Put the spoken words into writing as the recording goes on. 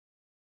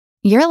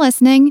You're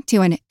listening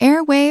to an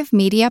Airwave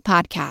Media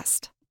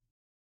Podcast.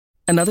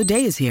 Another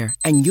day is here,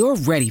 and you're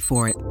ready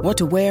for it. What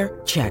to wear?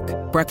 Check.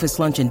 Breakfast,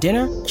 lunch, and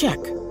dinner? Check.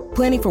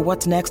 Planning for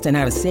what's next and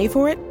how to save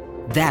for it?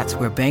 That's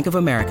where Bank of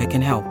America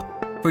can help.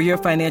 For your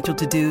financial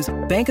to-dos,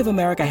 Bank of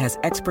America has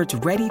experts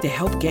ready to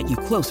help get you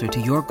closer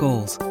to your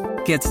goals.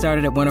 Get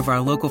started at one of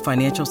our local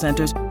financial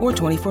centers or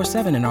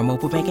 24/7 in our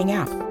mobile banking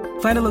app.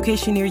 Find a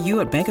location near you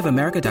at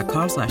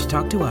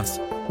bankofamerica.com/talktous.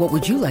 What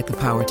would you like the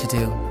power to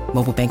do?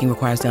 Mobile banking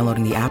requires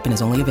downloading the app and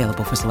is only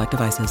available for select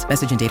devices.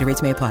 Message and data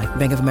rates may apply.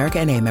 Bank of America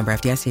N.A., member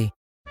FDIC.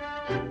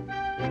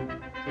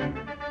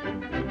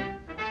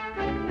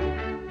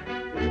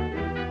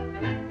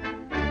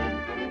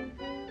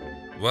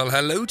 Well,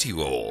 hello to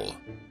you all.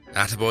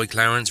 Attaboy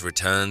Clarence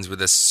returns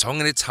with a song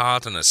in its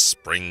heart and a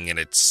spring in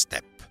its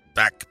step.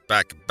 Back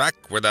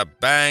with a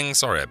bang.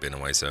 Sorry I've been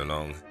away so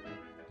long.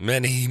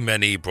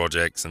 Many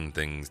projects and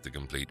things to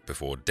complete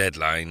before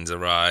deadlines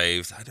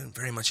arrive. I don't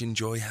very much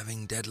enjoy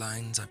having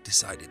deadlines, I've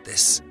decided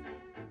this.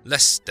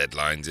 Less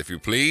deadlines, if you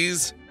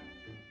please.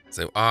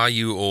 So are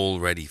you all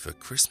ready for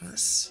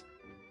Christmas?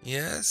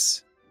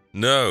 Yes?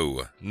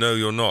 No,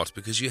 you're not,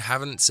 because you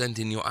haven't sent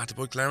in your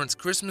Attaboy Clarence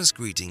Christmas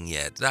greeting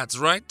yet. That's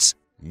right.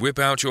 Whip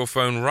out your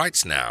phone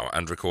right now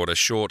and record a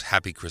short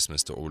Happy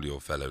Christmas to all your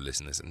fellow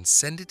listeners and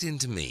send it in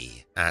to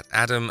me at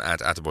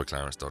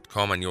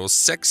adam@attaboyclarence.com, and your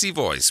sexy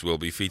voice will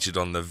be featured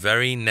on the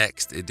very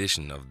next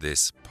edition of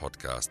this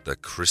podcast, the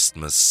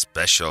Christmas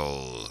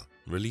Special,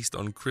 released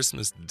on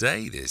Christmas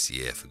Day this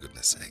year, for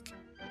goodness sake.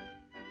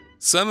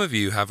 Some of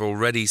you have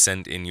already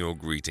sent in your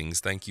greetings,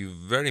 thank you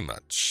very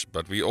much,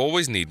 but we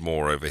always need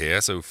more over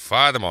here, so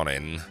fire them on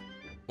in.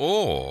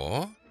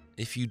 Or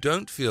if you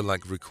don't feel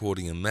like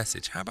recording a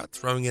message, how about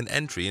throwing an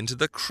entry into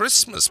the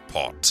Christmas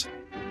pot?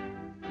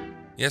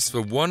 Yes, for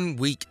 1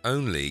 week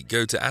only,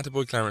 go to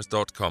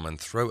attaboyclarence.com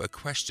and throw a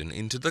question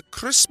into the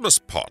Christmas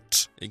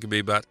pot. It can be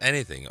about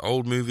anything,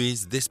 old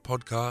movies, this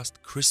podcast,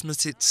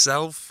 Christmas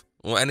itself,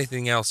 or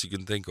anything else you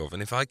can think of.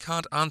 And if I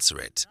can't answer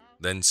it,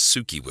 then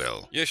Suki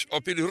will. Yes,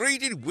 I've been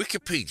reading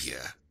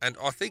Wikipedia, and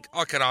I think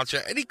I can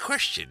answer any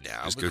question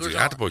now. Just go to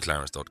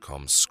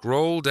attaboyclarence.com,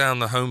 scroll down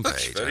the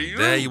homepage, and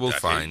there you will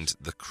find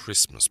the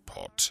Christmas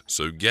pot.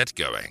 So get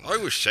going. I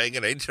was saying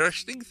an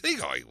interesting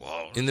thing, I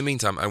was. In the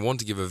meantime, I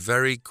want to give a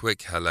very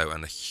quick hello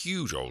and a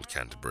huge old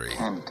Canterbury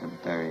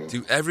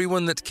to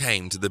everyone that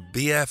came to the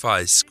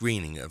BFI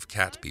screening of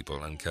Cat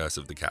People and Curse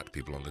of the Cat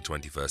People on the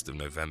 21st of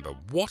November.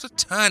 What a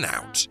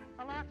turnout!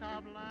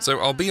 So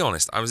I'll be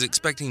honest, I was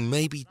expecting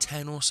maybe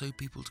 10 or so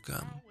people to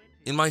come.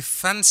 In my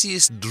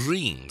fanciest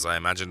dreams, I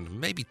imagined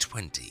maybe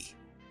 20.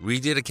 We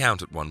did a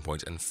count at one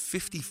point, and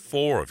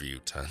 54 of you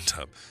turned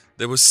up.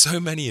 There were so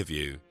many of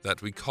you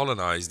that we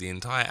colonised the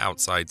entire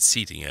outside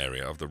seating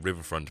area of the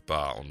Riverfront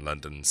Bar on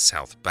London's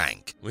South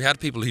Bank. We had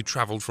people who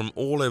travelled from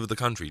all over the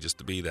country just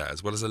to be there,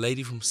 as well as a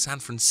lady from San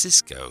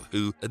Francisco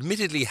who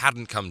admittedly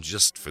hadn't come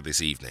just for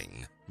this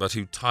evening, but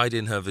who tied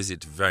in her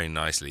visit very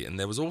nicely. And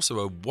there was also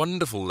a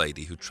wonderful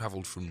lady who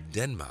travelled from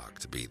Denmark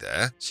to be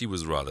there. She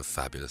was rather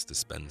fabulous to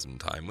spend some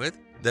time with.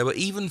 There were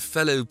even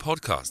fellow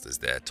podcasters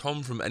there,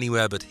 Tom from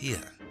Anywhere But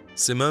Here,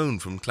 Simone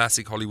from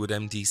Classic Hollywood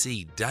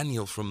MTC,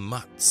 Daniel from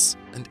Mutts,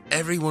 and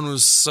everyone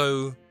was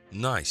so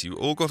nice. You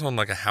all got on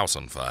like a house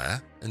on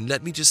fire. And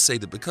let me just say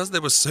that because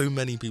there were so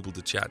many people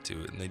to chat to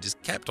and they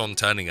just kept on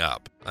turning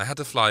up, I had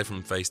to fly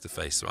from face to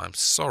face, so I'm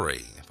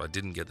sorry if I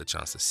didn't get the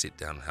chance to sit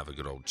down and have a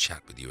good old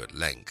chat with you at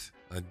length.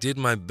 I did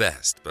my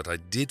best, but I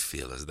did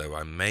feel as though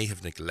I may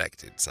have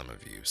neglected some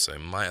of you, so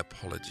my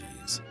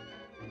apologies.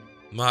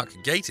 Mark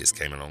Gatiss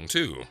came along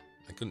too.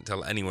 I couldn't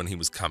tell anyone he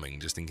was coming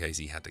just in case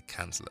he had to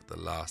cancel at the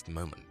last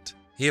moment.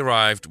 He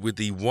arrived with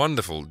the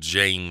wonderful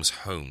James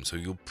Holmes, who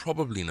you'll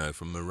probably know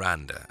from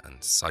Miranda and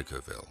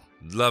Psychoville.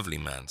 Lovely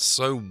man,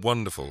 so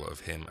wonderful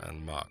of him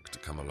and Mark to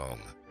come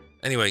along.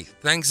 Anyway,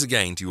 thanks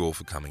again to you all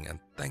for coming, and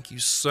thank you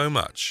so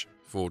much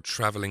for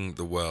travelling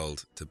the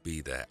world to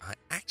be there. I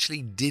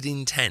actually did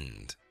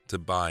intend to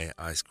buy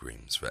ice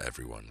creams for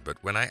everyone,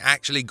 but when I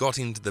actually got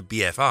into the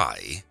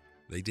BFI,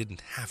 they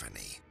didn't have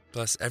any.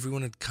 Plus,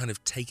 everyone had kind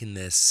of taken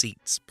their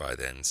seats by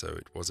then, so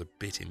it was a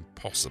bit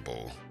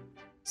impossible.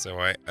 So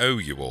I owe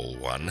you all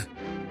one.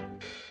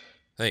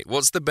 Hey,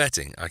 what's the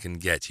betting I can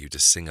get you to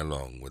sing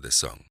along with a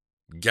song?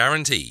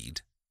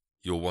 Guaranteed,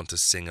 you'll want to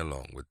sing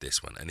along with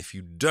this one. And if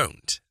you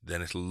don't,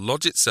 then it'll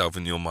lodge itself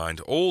in your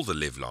mind all the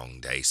livelong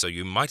day, so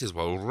you might as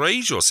well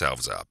raise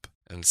yourselves up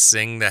and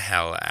sing the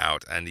hell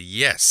out. And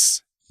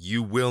yes,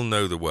 you will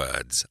know the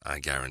words, I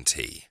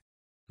guarantee.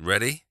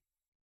 Ready?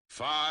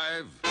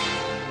 5,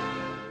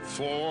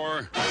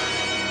 4,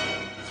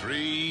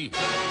 3,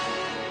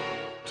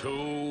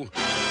 2,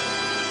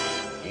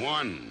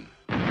 1.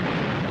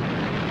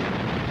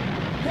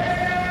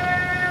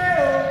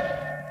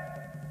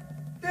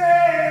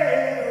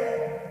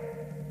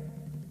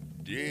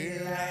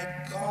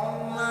 Daylight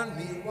come and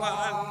me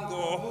want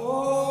go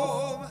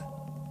home.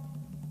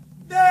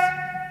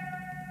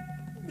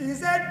 Me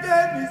said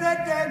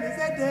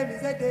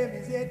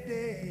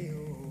day,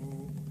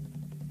 oh.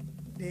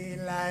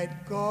 Daylight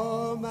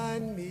come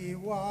and me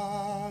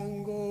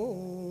want go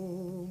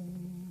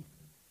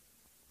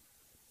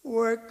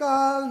work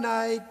all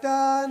night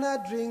and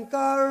a drink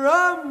a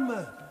rum.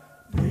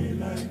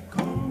 Daylight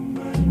come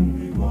and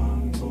we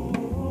want go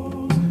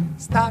home.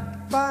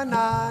 Stack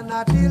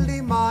banana till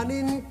the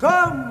morning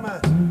come.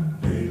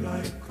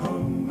 Daylight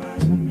come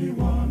and we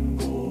want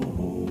go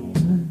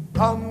home.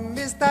 Come,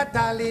 Mr.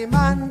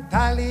 Tallyman,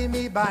 tally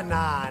me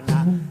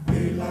banana.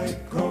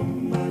 Daylight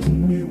come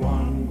and we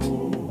want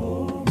go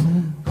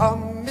home.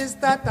 Come,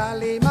 Mr.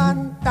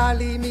 Tallyman,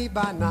 tally me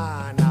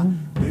banana.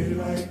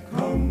 Daylight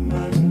come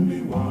and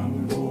we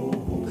want go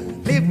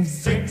home. Live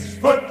 6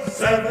 foot,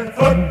 7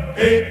 foot,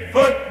 8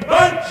 foot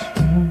bunch.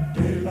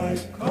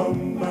 Daylight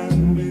come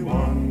and we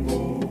want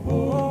go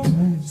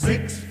home.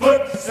 6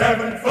 foot,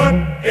 7 foot,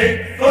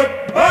 8 foot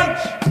bunch.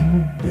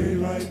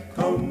 Daylight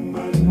come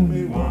and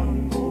we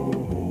want go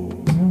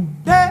home.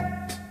 Day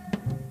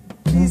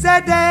is a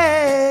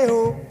day,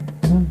 oh.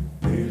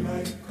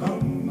 Daylight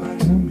come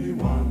and we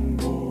want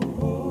go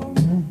home.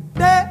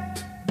 Day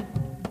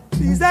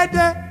is a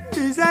day,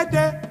 is a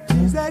day,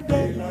 is a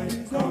day.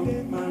 Daylight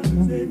come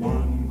and we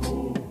want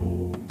go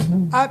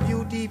home. A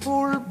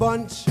beautiful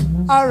bunch,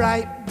 a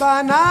ripe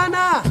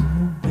banana.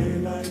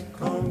 Daylight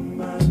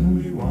come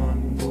and we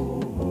want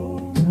go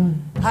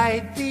home.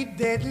 Hide the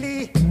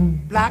deadly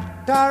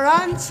black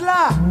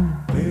tarantula.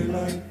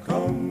 Daylight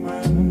come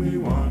and we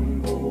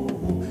want go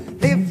home.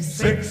 Live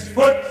 6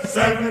 foot,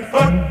 7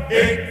 foot,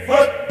 8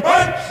 foot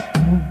bunch.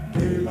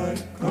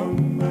 Daylight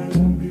come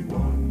and we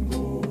want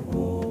go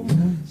home.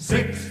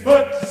 6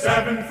 foot,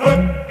 7 foot,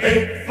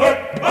 8 foot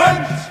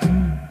bunch.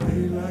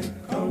 Daylight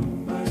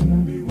come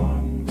and we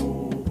want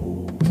go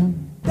home.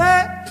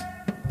 Day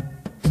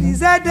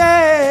is a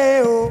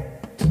day, oh.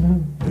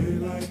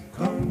 Daylight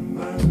come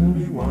and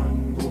we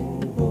want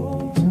go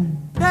home.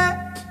 Day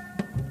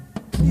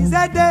is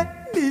a day,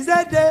 is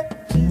a day,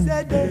 is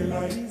a day.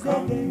 Daylight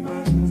come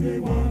and we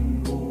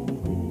want go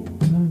home.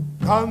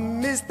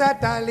 Come, Mr.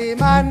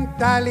 Tallyman,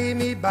 tally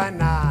me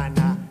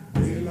banana.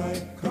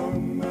 Daylight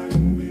come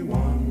and we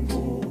want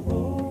go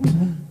home.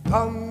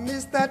 Come,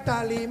 Mr.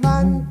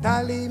 Tallyman,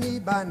 tally me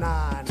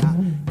banana.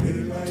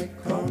 Daylight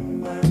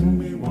come and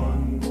we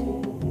want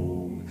go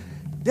home.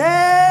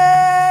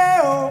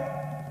 Day-o,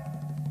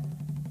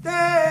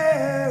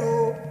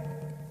 day-o.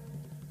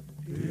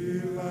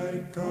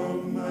 Daylight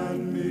come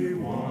and we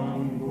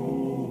want go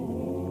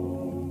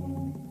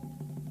home.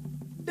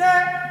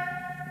 Day,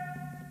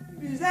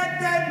 day,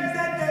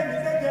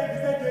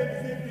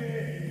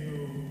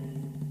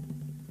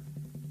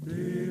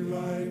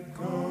 daylight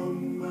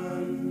come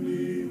and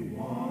we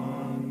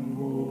want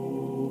go home.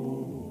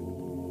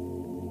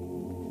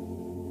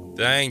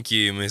 Thank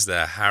you,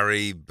 Mr.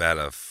 Harry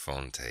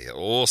Belafonte.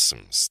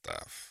 Awesome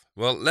stuff.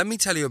 Well, let me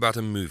tell you about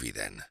a movie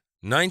then.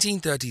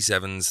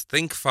 1937's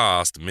Think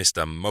Fast,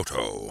 Mr.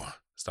 Moto,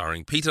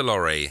 starring Peter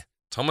Lorre,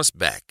 Thomas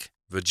Beck,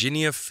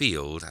 Virginia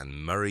Field,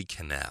 and Murray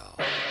Cannell.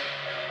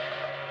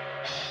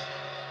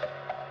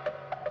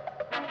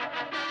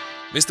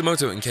 Mr.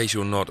 Moto, in case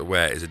you're not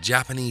aware, is a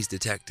Japanese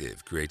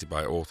detective created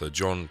by author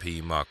John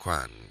P.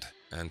 Marquand,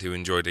 and who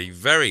enjoyed a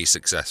very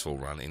successful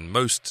run in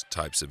most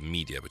types of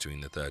media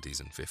between the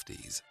 30s and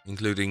 50s,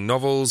 including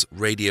novels,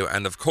 radio,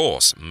 and of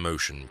course,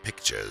 motion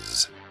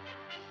pictures.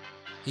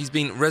 He's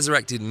been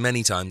resurrected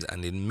many times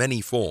and in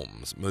many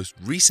forms, most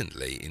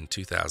recently in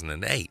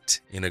 2008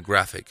 in a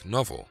graphic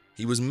novel.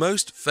 He was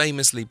most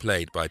famously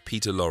played by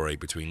Peter Lorre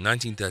between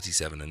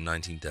 1937 and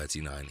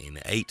 1939 in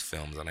 8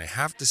 films, and I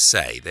have to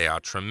say they are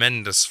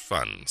tremendous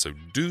fun, so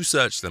do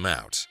search them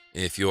out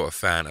if you're a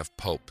fan of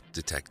pulp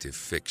detective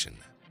fiction.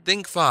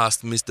 Think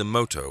Fast, Mr.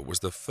 Moto was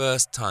the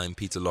first time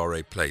Peter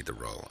Lorre played the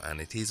role, and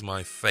it is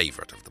my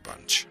favourite of the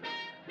bunch.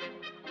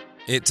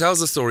 It tells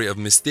the story of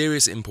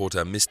mysterious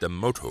importer Mr.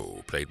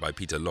 Moto, played by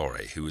Peter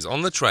Lorre, who is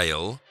on the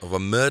trail of a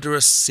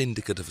murderous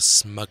syndicate of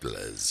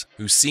smugglers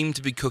who seem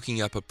to be cooking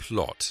up a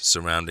plot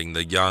surrounding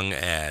the young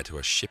heir to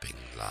a shipping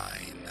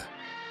line.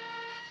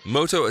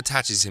 Moto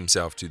attaches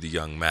himself to the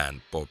young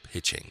man, Bob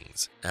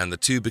Hitchings, and the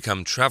two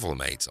become travel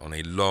mates on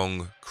a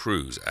long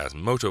cruise as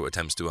Moto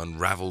attempts to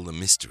unravel the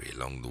mystery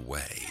along the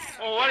way.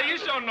 Oh, what are you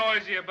so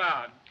noisy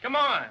about? Come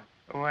on.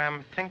 Oh,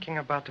 I'm thinking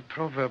about the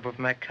proverb of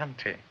my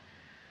country.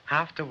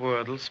 Half the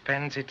world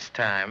spends its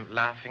time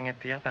laughing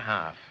at the other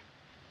half,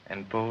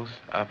 and both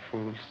are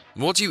fools.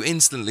 What you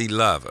instantly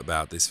love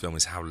about this film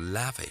is how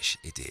lavish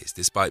it is,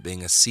 despite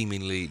being a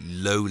seemingly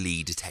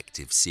lowly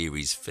detective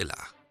series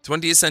filler.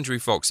 20th Century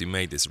Fox, who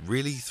made this,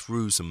 really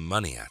threw some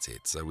money at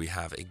it, so we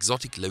have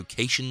exotic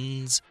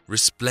locations,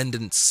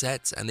 resplendent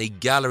sets, and a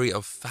gallery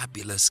of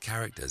fabulous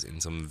characters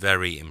in some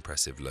very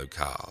impressive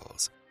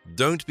locales.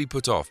 Don't be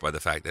put off by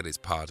the fact that it's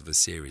part of a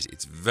series.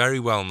 It's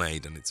very well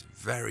made and it's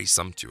very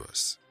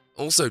sumptuous.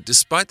 Also,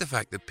 despite the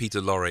fact that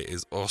Peter Lorre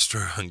is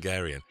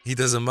Austro-Hungarian, he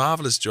does a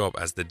marvellous job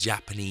as the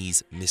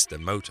Japanese Mr.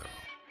 Moto.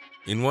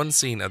 In one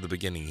scene at the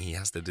beginning, he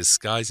has to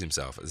disguise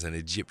himself as an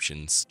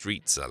Egyptian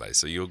street seller,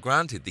 so you're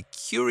granted the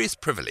curious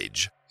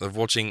privilege of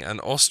watching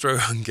an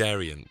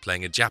Austro-Hungarian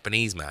playing a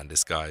Japanese man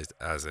disguised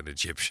as an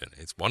Egyptian.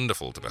 It's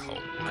wonderful to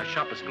behold. My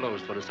shop is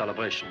closed for the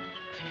celebration.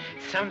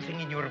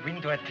 Something in your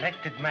window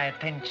attracted my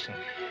attention.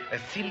 A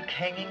silk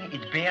hanging,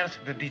 it bears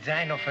the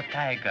design of a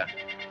tiger.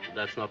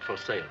 That's not for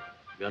sale.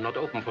 We are not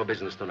open for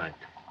business tonight.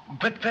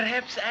 But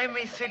perhaps I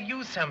may sell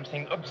you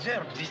something.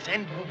 Observe this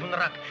hand-woven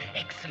rug.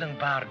 Excellent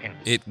bargain.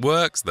 It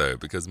works, though,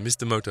 because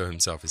Mr. Moto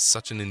himself is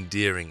such an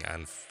endearing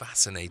and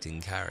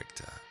fascinating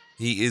character.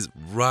 He is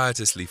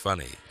riotously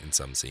funny in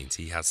some scenes.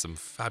 He has some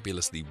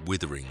fabulously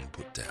withering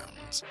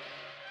put-downs.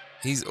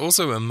 He's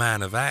also a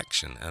man of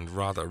action, and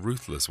rather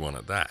ruthless one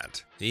at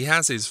that. He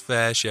has his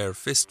fair share of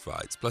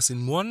fistfights, plus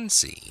in one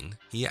scene,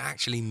 he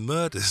actually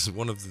murders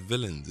one of the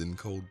villains in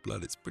cold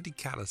blood. It's pretty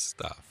callous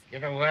stuff.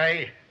 Get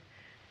away.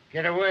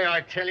 Get away,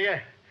 I tell you.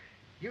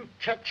 You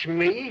touch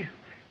me,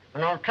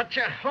 and I'll cut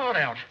your heart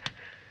out.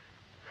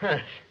 Huh.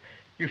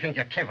 You think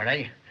you're clever,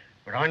 eh?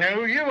 But I know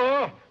who you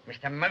are,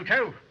 Mr.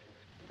 Moto.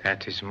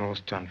 That is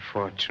most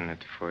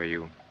unfortunate for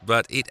you.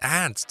 But it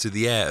adds to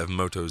the air of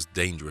Moto's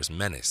dangerous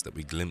menace that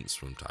we glimpse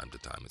from time to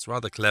time. It's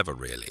rather clever,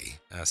 really,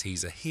 as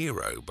he's a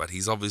hero, but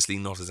he's obviously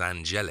not as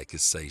angelic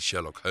as, say,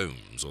 Sherlock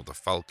Holmes or the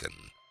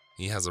Falcon.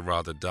 He has a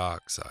rather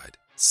dark side.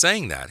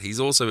 Saying that, he's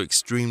also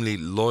extremely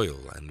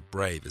loyal and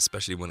brave,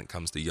 especially when it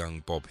comes to young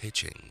Bob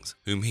Hitchings,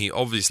 whom he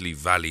obviously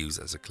values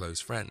as a close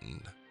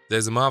friend.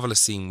 There's a marvelous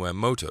scene where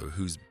Moto,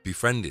 who's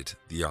befriended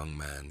the young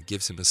man,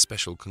 gives him a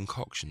special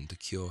concoction to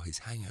cure his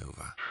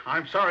hangover.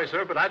 I'm sorry,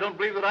 sir, but I don't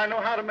believe that I know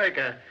how to make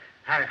a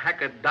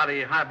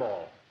Hackadoddy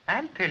highball.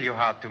 I'll tell you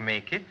how to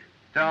make it.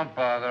 Don't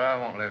bother, I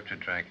won't live to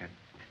drink it.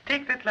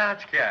 Take that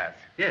large glass.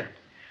 Yeah.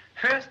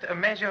 First, a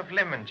measure of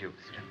lemon juice.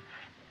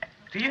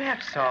 Do you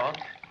have salt?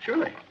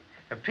 Surely.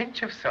 A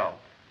pinch of salt.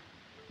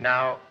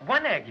 Now,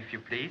 1 egg, if you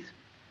please.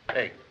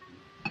 Egg.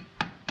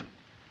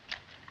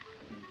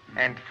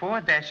 And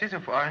 4 dashes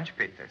of orange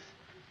bitters.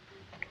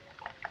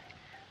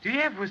 Do you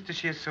have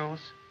Worcestershire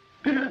sauce?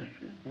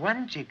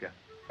 1 jigger.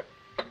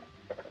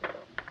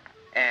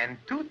 And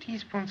 2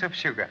 teaspoons of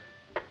sugar.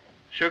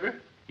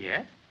 Sugar?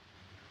 Yes.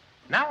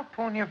 Now a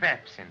pony of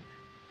absinthe.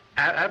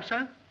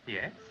 Absinthe?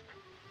 Yes.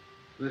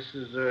 This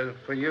is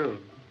for you.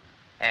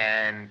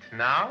 And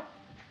now?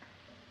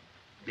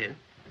 Yeah.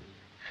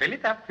 Fill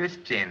it up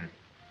with gin.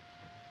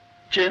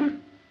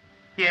 Gin?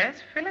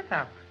 Yes, fill it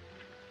up.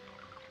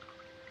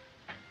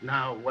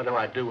 Now, what do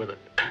I do with it?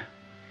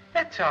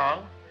 That's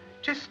all.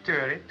 Just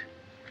stir it.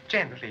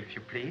 Gently, if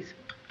you please.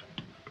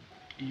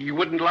 You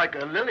wouldn't like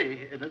a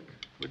lily in it,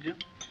 would you?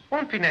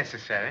 Won't be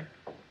necessary.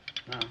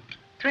 No.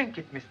 Drink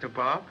it, Mr.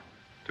 Bob.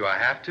 Do I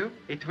have to?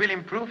 It will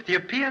improve the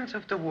appearance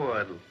of the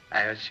wardle,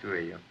 I assure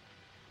you.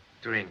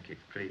 Drink it,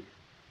 please.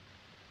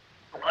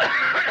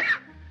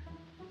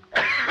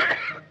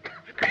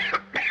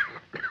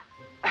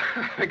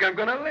 I think I'm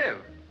gonna live.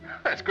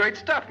 That's great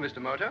stuff, Mr.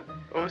 Moto.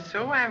 Oh,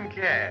 so I'm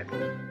glad.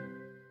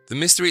 The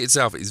mystery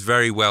itself is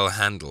very well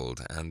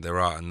handled, and there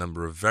are a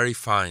number of very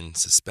fine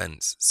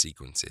suspense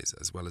sequences,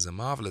 as well as a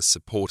marvellous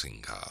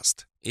supporting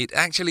cast. It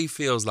actually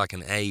feels like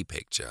an A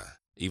picture,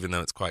 even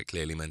though it's quite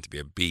clearly meant to be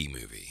a B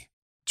movie.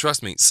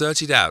 Trust me,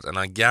 search it out, and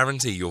I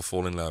guarantee you'll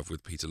fall in love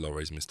with Peter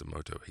Lorre's Mr.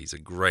 Moto. He's a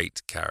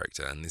great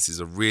character, and this is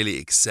a really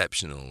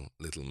exceptional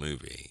little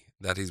movie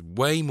that is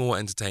way more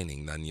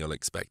entertaining than you'll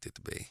expect it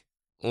to be.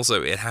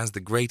 Also, it has the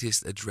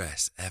greatest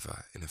address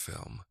ever in a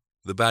film.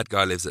 The bad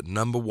guy lives at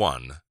number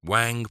 1,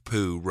 Wang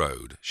Pu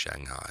Road,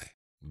 Shanghai.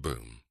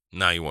 Boom.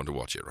 Now you want to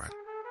watch it, right?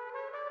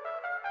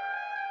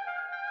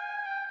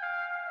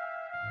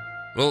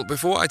 Well,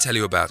 before I tell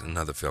you about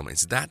another film,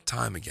 it's that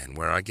time again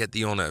where I get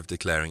the honor of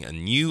declaring a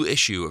new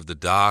issue of The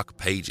Dark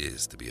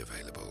Pages to be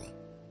available.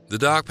 The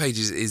Dark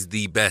Pages is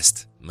the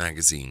best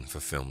magazine for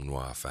film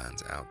noir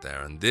fans out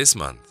there, and this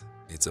month,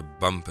 it's a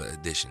bumper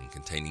edition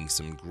containing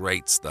some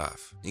great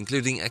stuff,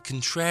 including a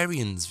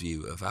contrarian's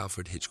view of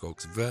Alfred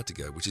Hitchcock's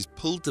Vertigo, which is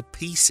pulled to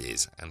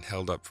pieces and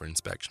held up for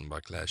inspection by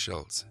Claire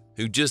Schultz,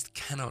 who just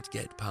cannot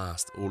get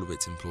past all of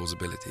its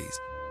implausibilities.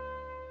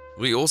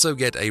 We also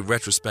get a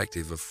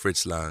retrospective of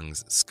Fritz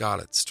Lang's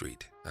Scarlet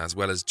Street, as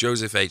well as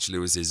Joseph H.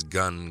 Lewis's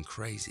Gun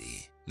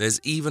Crazy. There's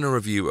even a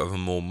review of a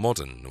more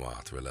modern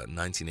noir thriller,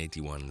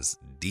 1981's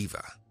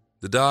Diva.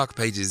 The Dark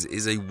Pages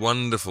is a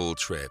wonderful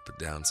trip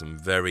down some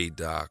very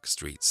dark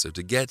streets, so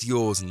to get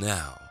yours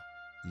now,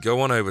 go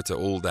on over to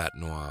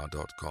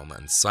allthatnoir.com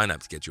and sign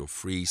up to get your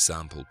free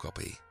sample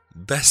copy.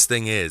 Best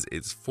thing is,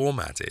 it's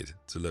formatted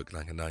to look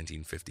like a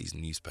 1950s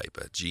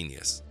newspaper.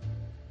 Genius.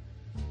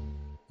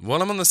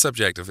 While I'm on the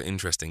subject of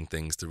interesting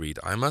things to read,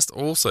 I must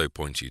also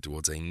point you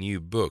towards a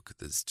new book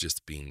that's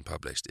just been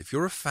published. If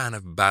you're a fan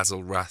of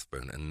Basil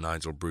Rathbone and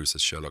Nigel Bruce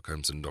as Sherlock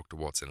Holmes and Dr.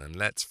 Watson, and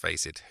let's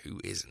face it, who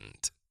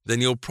isn't? Then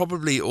you'll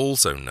probably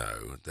also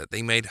know that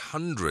they made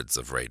hundreds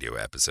of radio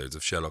episodes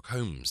of Sherlock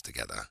Holmes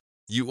together.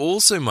 You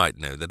also might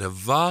know that a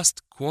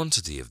vast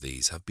quantity of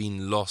these have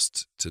been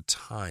lost to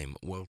time.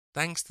 Well,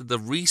 thanks to the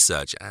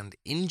research and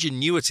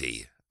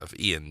ingenuity of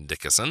Ian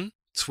Dickerson,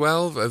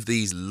 12 of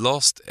these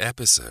lost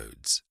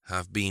episodes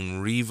have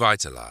been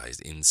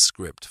revitalized in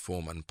script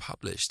form and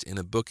published in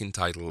a book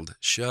entitled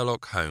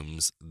Sherlock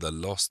Holmes, The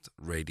Lost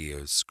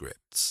Radio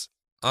Scripts.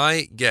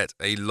 I get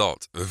a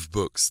lot of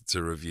books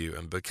to review,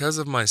 and because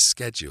of my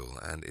schedule,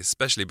 and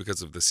especially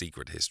because of The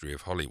Secret History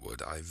of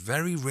Hollywood, I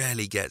very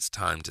rarely get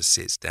time to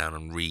sit down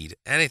and read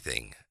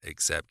anything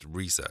except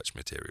research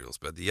materials.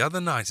 But the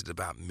other night at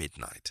about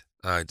midnight,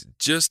 I'd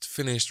just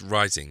finished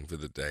writing for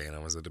the day and I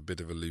was at a bit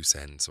of a loose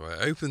end, so I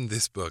opened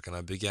this book and I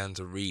began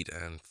to read,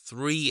 and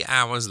 3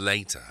 hours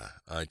later,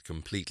 I'd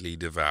completely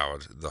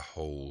devoured the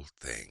whole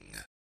thing.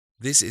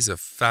 This is a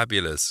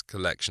fabulous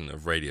collection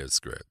of radio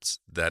scripts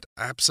that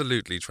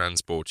absolutely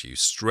transport you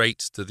straight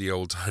to the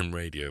old-time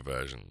radio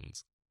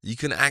versions. You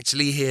can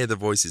actually hear the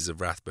voices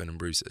of Rathbone and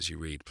Bruce as you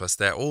read, plus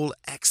they're all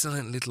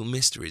excellent little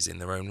mysteries in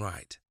their own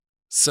right.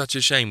 Such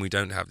a shame we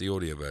don't have the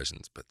audio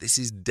versions, but this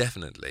is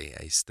definitely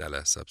a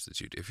stellar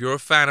substitute. If you're a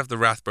fan of the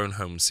Rathbone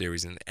Holmes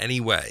series in any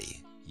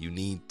way, you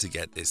need to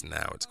get this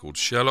now. It's called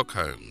Sherlock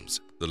Holmes,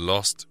 The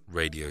Lost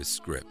Radio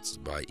Scripts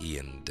by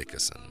Ian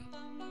Dickerson.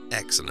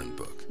 Excellent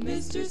book.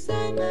 Mr.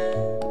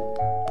 Sandman,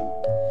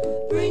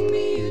 bring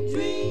me a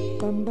dream.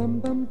 Bum, bum,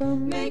 bum,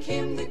 bum. Make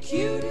him the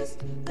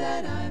cutest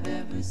that I've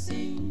ever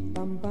seen.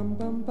 Bum, bum,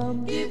 bum,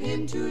 bum. Give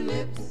him 2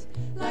 lips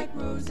like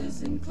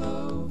roses and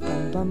clover.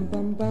 Bum, bum,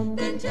 bum, bum.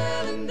 Then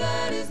tell him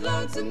that his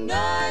lonesome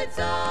nights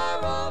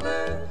are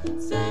over.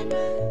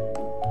 Sandman,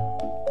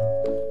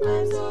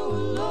 I'm so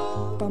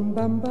alone. Bum,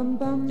 bum, bum,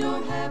 bum.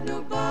 Don't have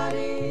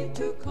nobody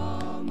to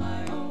call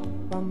my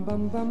own. Bum,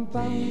 bum, bum,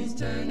 bum. Please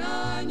turn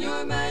on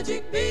your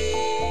magic beam.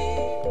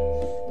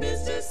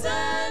 Mr.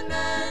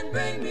 Sandman,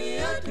 bring me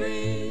a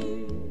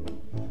dream.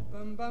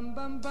 Bum, bum,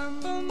 bum,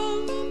 bum, bum,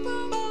 bum, bum,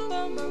 bum,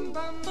 bum, bum, bum,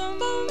 bum,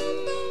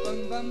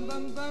 bum, bum,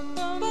 bum, bum,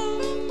 bum.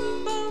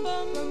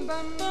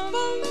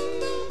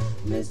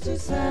 Mr.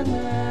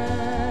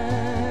 Sandman,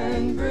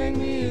 bring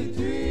me a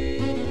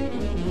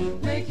dream.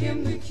 Make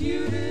him the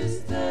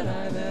cutest that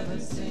I've ever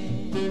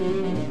seen.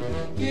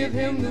 Give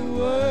him the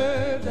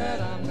word that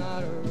I'm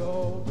not a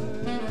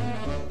rover.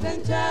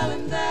 Then tell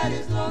him that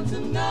his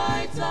lonesome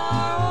nights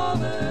are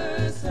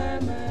over.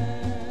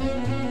 Sandman,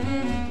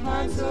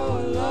 I'm so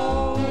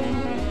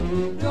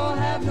alone. Don't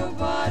have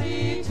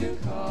nobody to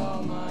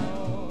call my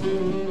own.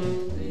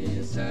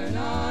 Please turn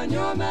on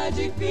your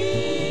magic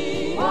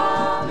beam.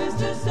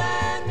 Mr.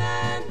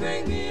 Sandman,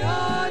 bring me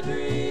a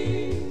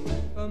dream.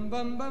 Bum,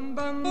 bum, bum,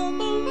 bum, bum,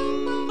 bum, bum,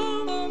 bum,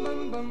 bum, bum,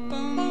 bum, bum,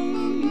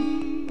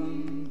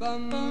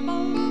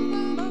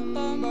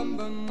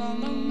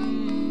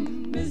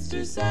 bum.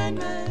 Mr.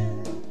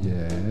 Sandman,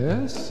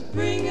 yes?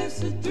 Bring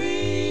us a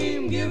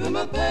dream. Give him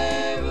a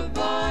pair of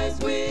eyes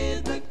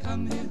with a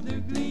come-hither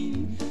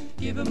gleam.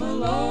 Give him a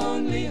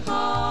lonely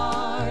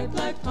heart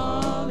like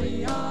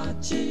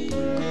Pagliacci,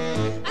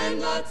 and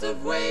lots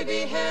of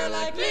wavy hair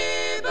like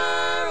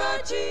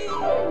Liberace.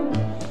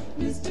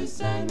 Mr.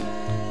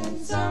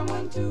 Sandman,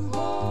 someone to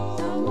hold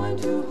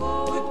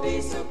would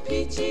be so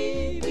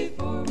peachy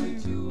before we're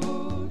too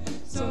old.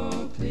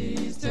 So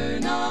please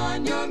turn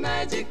on your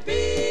magic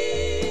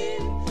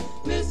beam.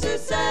 Mr.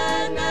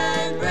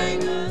 Sandman,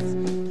 bring us,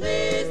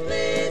 please,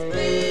 please,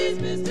 please,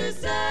 Mr.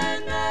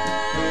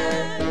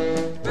 Sandman,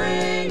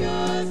 bring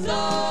us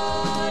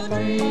a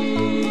dream.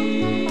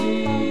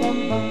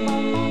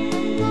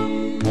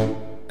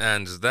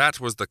 And that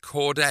was the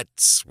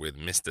Chordettes with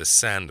Mr.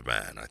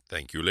 Sandman. I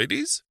thank you,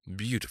 ladies.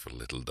 Beautiful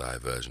little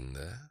diversion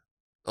there.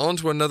 On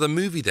to another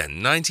movie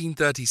then,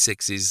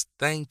 1936's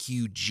Thank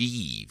You,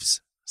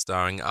 Jeeves,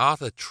 starring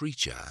Arthur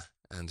Treacher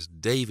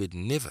and David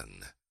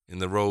Niven in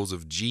the roles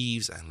of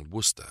Jeeves and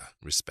Wooster,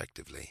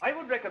 respectively. I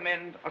would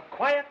recommend a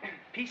quiet,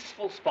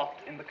 peaceful spot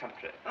in the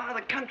country. Ah,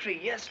 the country,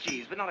 yes,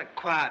 Jeeves, but not a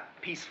quiet,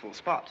 peaceful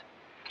spot.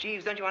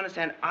 Jeeves, don't you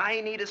understand? I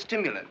need a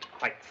stimulant.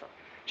 Quite so.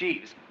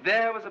 Jeeves,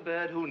 there was a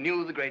bird who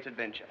knew the great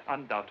adventure.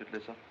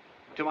 Undoubtedly, sir.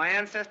 To my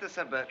ancestor,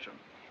 Sir Bertram,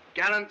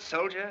 gallant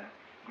soldier,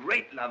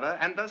 great lover,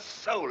 and the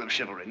soul of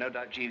chivalry. No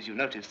doubt, Jeeves, you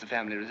noticed the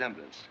family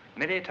resemblance.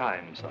 Many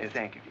times, sir.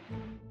 Thank you.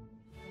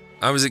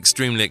 I was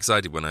extremely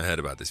excited when I heard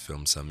about this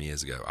film some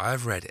years ago.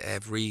 I've read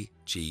every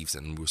Jeeves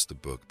and Wooster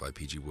book by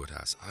P.G.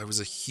 Wodehouse. I was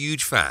a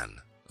huge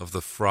fan of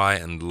the Fry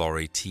and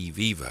Laurie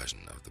TV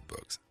version of the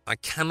books. I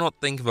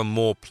cannot think of a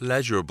more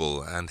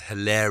pleasurable and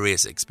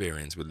hilarious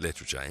experience with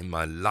literature in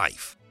my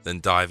life than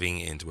diving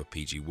into a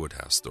P.G.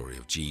 Wodehouse story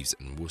of Jeeves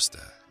and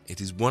Wooster.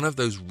 It is one of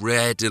those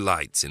rare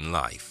delights in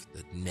life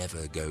that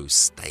never goes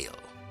stale.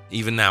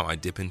 Even now, I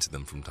dip into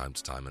them from time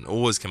to time and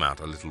always come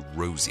out a little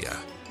rosier.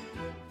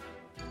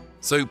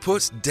 So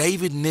put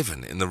David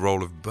Niven in the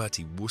role of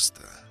Bertie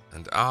Wooster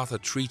and Arthur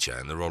Treacher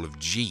in the role of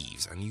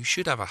Jeeves, and you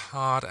should have a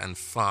hard and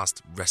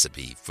fast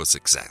recipe for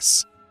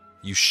success.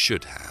 You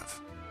should have.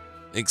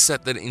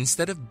 Except that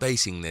instead of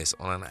basing this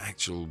on an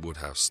actual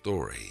Wodehouse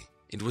story,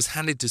 it was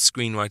handed to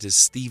screenwriters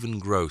Stephen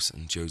Gross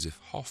and Joseph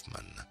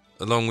Hoffman,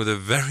 along with a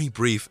very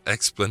brief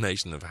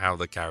explanation of how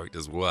the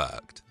characters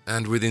worked,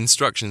 and with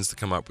instructions to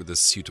come up with a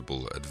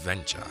suitable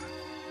adventure.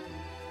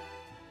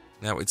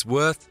 Now, it's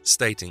worth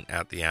stating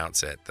at the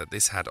outset that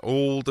this had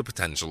all the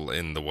potential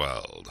in the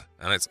world,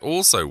 and it's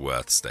also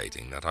worth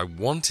stating that I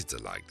wanted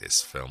to like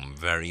this film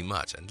very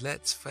much, and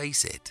let's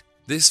face it,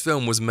 This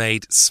film was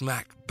made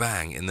smack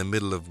bang in the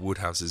middle of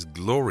Woodhouse's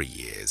glory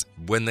years,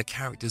 when the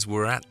characters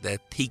were at their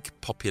peak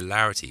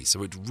popularity,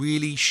 so it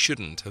really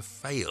shouldn't have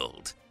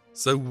failed.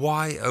 So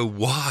why, oh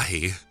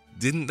why,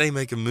 didn't they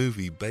make a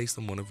movie based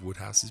on one of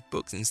Woodhouse's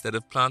books instead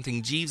of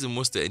planting Jeeves and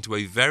Wooster into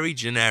a very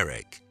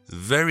generic,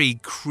 very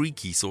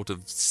creaky sort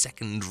of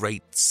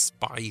second-rate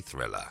spy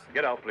thriller?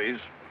 Get out, please.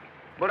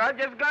 But I've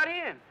just got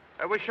in.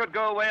 We should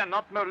go away and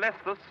not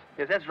molest us.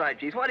 Yes, that's right,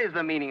 Jeeves. What is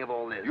the meaning of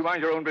all this? You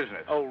mind your own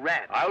business. Oh,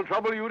 rat. I'll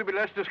trouble you to be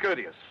less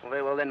discourteous.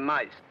 Very well, then,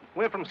 mice.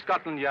 We're from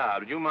Scotland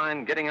Yard. Would you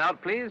mind getting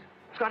out, please?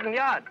 Scotland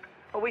Yard?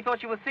 Oh, we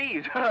thought you were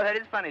thieves. That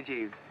is funny,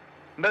 Jeeves.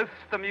 Most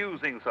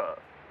amusing, sir.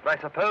 I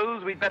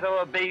suppose we'd better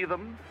obey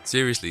them.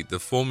 Seriously, the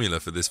formula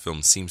for this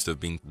film seems to have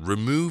been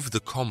remove the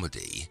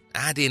comedy,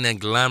 add in a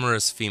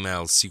glamorous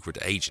female secret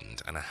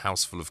agent and a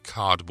house full of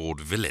cardboard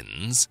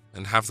villains,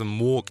 and have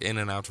them walk in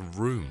and out of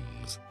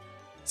rooms.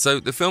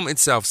 So the film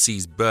itself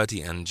sees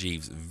Bertie and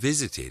Jeeves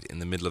visited in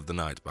the middle of the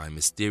night by a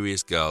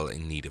mysterious girl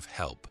in need of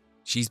help.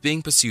 She's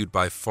being pursued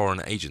by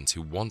foreign agents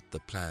who want the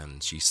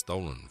plans she's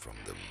stolen from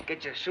them.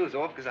 Get your shoes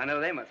off, because I know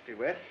they must be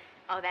wet.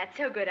 Oh, that's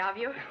so good of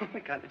you. I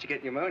can't let you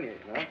get pneumonia,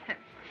 you know.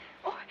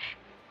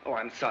 Oh,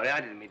 I'm sorry. I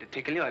didn't mean to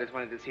tickle you. I just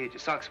wanted to see that your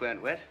socks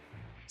weren't wet.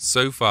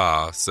 So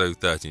far, so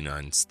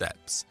 39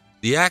 steps.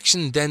 The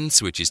action then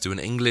switches to an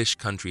English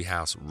country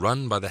house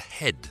run by the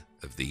head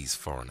of these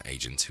foreign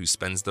agents, who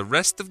spends the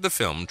rest of the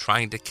film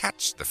trying to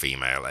catch the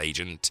female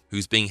agent,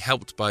 who's being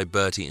helped by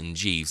Bertie and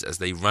Jeeves as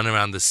they run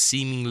around the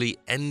seemingly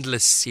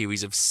endless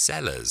series of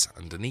cellars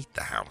underneath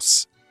the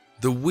house.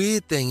 The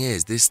weird thing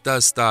is, this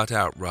does start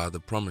out rather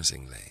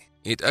promisingly.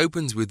 It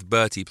opens with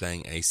Bertie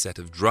playing a set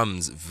of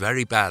drums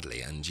very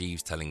badly and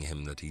Jeeves telling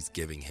him that he's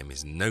giving him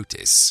his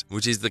notice,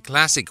 which is the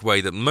classic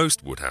way that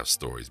most Woodhouse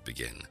stories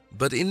begin.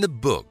 But in the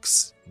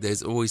books,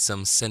 there's always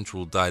some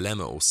central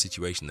dilemma or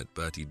situation that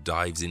Bertie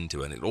dives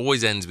into, and it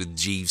always ends with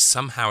Jeeves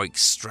somehow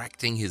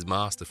extracting his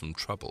master from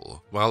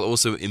trouble, while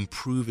also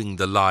improving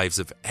the lives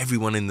of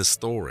everyone in the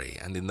story,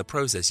 and in the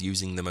process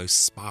using the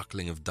most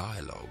sparkling of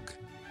dialogue.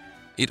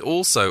 It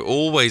also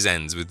always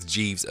ends with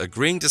Jeeves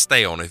agreeing to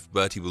stay on if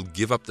Bertie will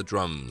give up the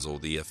drums or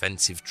the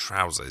offensive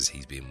trousers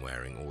he's been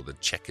wearing or the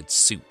checkered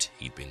suit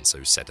he'd been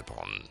so set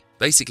upon.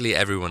 Basically,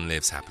 everyone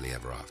lives happily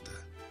ever after.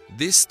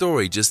 This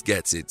story just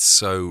gets it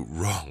so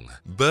wrong.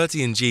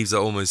 Bertie and Jeeves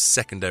are almost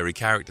secondary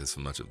characters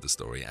for much of the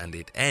story, and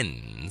it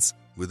ends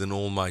with an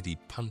almighty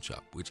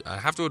punch-up, which I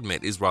have to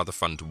admit is rather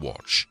fun to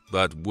watch,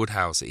 but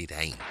Woodhouse it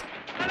ain't.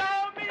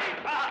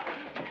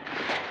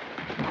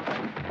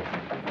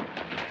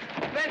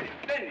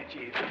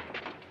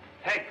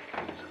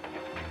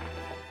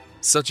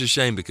 Such a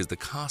shame because the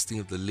casting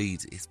of the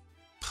leads is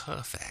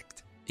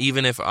perfect,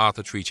 even if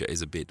Arthur Treacher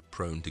is a bit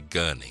prone to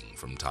gurning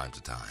from time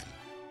to time.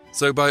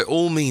 So by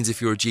all means, if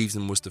you're a Jeeves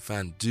and Wooster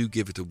fan, do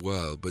give it a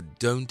whirl, but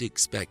don't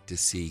expect to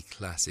see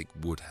classic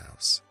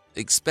Woodhouse.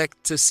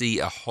 Expect to see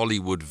a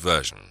Hollywood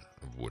version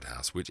of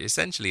Woodhouse, which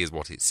essentially is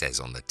what it says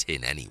on the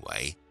tin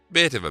anyway.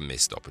 Bit of a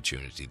missed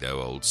opportunity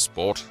though, old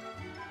sport.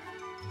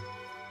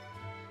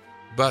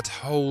 But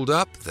hold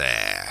up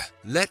there.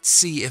 Let's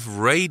see if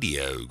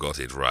radio got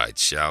it right,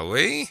 shall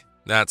we?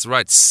 That's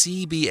right,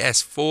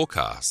 CBS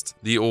Forecast,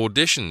 the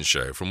audition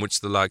show from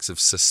which the likes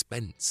of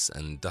Suspense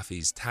and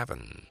Duffy's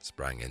Tavern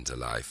sprang into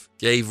life,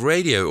 gave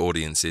radio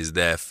audiences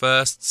their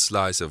first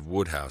slice of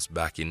Woodhouse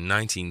back in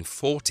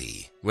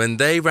 1940, when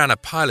they ran a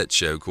pilot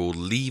show called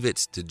Leave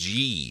It to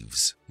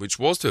Jeeves, which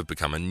was to have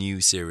become a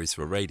new series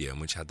for radio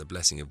and which had the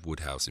blessing of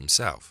Woodhouse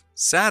himself.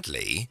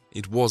 Sadly,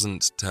 it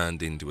wasn't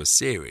turned into a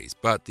series,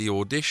 but the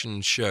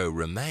audition show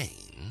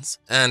remains,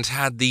 and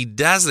had the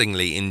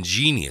dazzlingly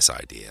ingenious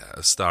idea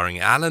of starring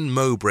Alan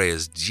Mowbray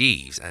as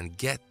Jeeves, and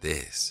get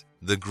this,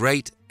 the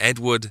great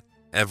Edward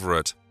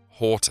Everett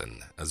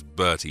Horton as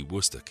Bertie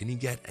Wooster. Can you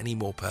get any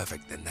more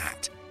perfect than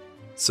that?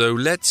 So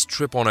let's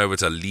trip on over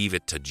to Leave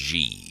It to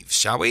Jeeves,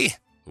 shall we?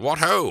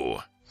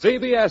 What-ho!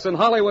 CBS in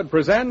Hollywood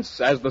presents,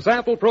 as the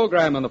sample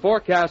program in the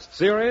Forecast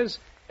series,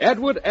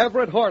 Edward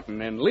Everett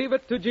Horton in Leave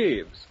It to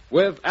Jeeves,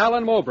 with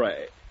Alan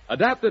Mowbray,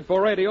 adapted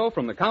for radio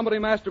from the comedy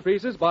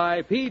masterpieces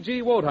by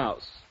P.G.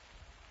 Wodehouse.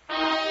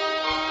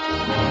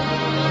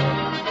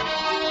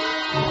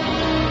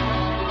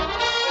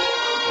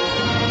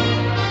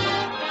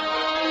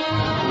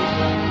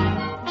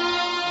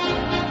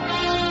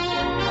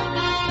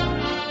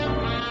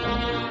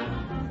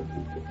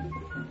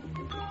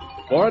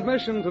 For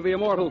admission to the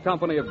immortal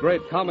company of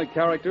great comic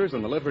characters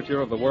in the literature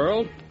of the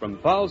world, from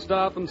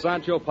Falstaff and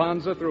Sancho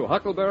Panza through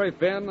Huckleberry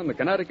Finn and the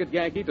Connecticut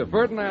Yankee to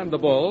Ferdinand the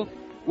Bull,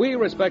 we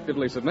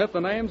respectively submit the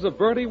names of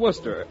Bertie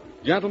Wooster,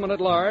 gentleman at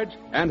large,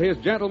 and his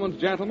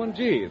gentleman's gentleman,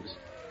 Jeeves.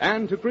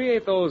 And to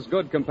create those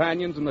good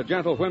companions in the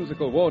gentle,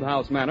 whimsical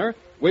Wodehouse manner,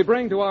 we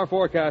bring to our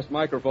Forecast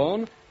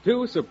microphone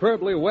two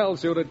superbly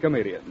well-suited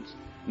comedians.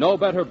 No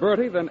better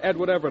Bertie than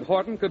Edward Everett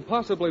Horton could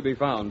possibly be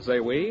found, say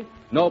we.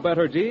 No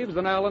better Jeeves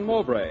than Alan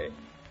Mowbray.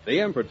 The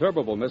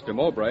imperturbable Mr.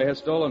 Mowbray has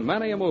stolen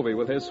many a movie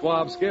with his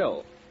suave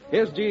skill.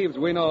 His Jeeves,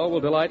 we know, will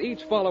delight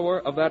each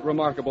follower of that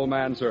remarkable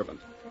manservant.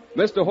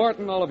 Mr.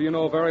 Horton, all of you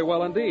know very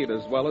well indeed,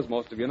 as well as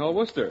most of you know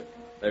Worcester.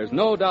 There's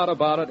no doubt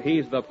about it,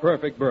 he's the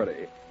perfect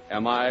Bertie.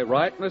 Am I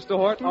right, Mr.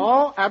 Horton?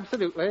 Oh,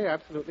 absolutely,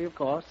 of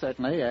course,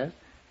 certainly, yes.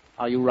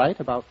 Are you right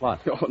about what?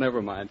 Oh,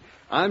 never mind.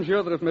 I'm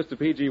sure that if Mr.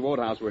 P.G.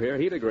 Woodhouse were here,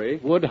 he'd agree.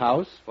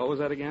 Woodhouse? What was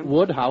that again?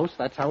 Woodhouse,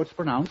 that's how it's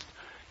pronounced.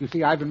 You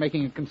see, I've been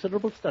making a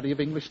considerable study of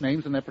English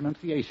names and their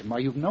pronunciation. Why,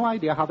 you've no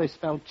idea how they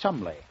spell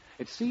Chumley.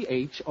 It's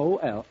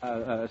C-H-O-L,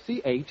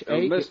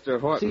 C-H-A... Mr.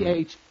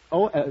 Horton.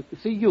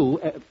 C-U...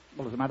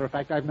 well, as a matter of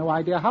fact, I have no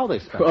idea how they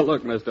spell it. Well,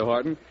 look, Mr.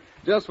 Horton,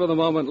 just for the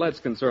moment,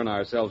 let's concern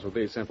ourselves with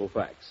these simple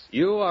facts.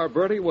 You are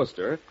Bertie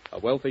Wooster, a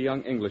wealthy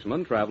young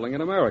Englishman traveling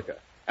in America.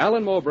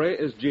 Alan Mowbray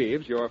is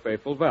Jeeves, your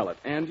faithful valet.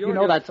 And you're... You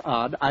know, that's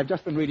odd. I've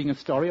just been reading a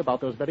story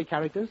about those very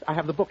characters. I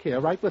have the book here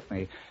right with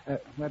me.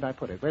 Where'd I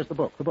put it? Where's the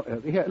book?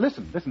 Here,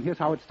 listen, here's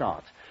how it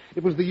starts.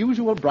 It was the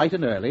usual bright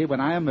and early when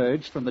I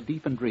emerged from the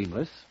deep and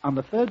dreamless on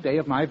the third day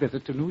of my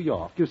visit to New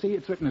York. You see,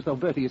 it's written as though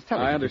Bertie is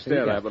telling I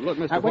understand that, but look,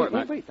 Mr.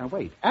 Horton...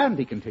 Wait. And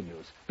he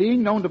continues.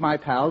 Being known to my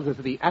pals as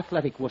the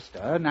athletic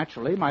Worcester,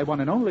 naturally, my one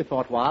and only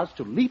thought was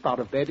to leap out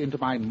of bed into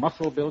my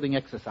muscle-building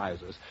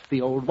exercises.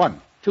 The old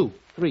 1, 2,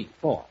 3,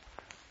 4.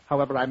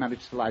 However, I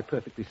managed to lie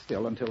perfectly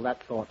still until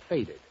that thought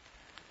faded.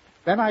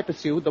 Then I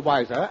pursued the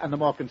wiser and the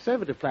more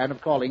conservative plan of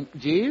calling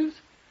Jeeves.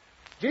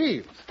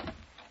 Jeeves!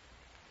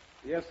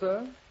 Yes,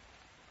 sir?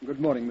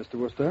 Good morning, Mr.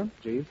 Worcester.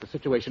 Jeeves, the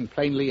situation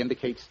plainly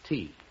indicates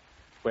tea.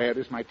 Where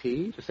is my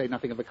tea, to say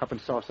nothing of the cup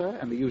and saucer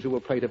and the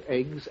usual plate of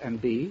eggs and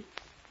bee?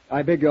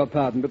 I beg your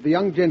pardon, but the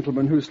young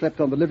gentleman who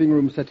slept on the living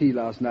room settee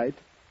last night,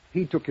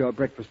 he took your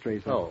breakfast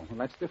tray, sir. Oh, well,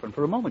 that's different.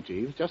 For a moment,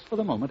 Jeeves, just for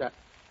the moment.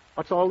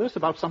 What's all this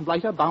about some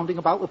blighter bounding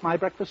about with my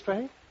breakfast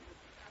tray?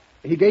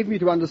 He gave me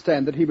to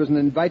understand that he was an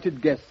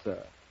invited guest,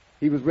 sir.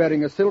 He was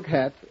wearing a silk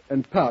hat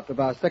and part of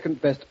our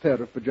second-best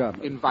pair of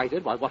pajamas.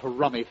 Invited? Why, what a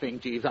rummy thing,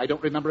 Jeeves. I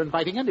don't remember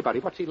inviting anybody.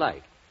 What's he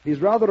like? He's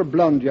rather a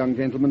blonde young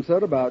gentleman, sir,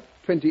 about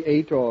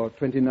 28 or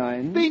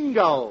 29.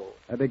 Bingo!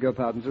 I beg your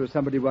pardon, sir. Has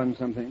somebody won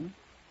something?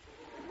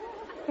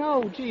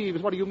 No,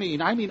 Jeeves, what do you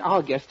mean? I mean,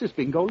 our guest is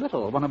Bingo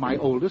Little, one of my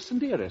oldest and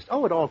dearest.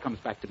 Oh, it all comes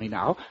back to me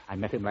now. I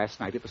met him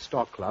last night at the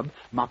Stork Club,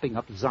 mopping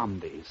up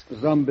zombies.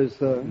 Zombies,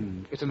 sir?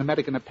 It's an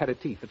American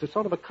aperitif. It's a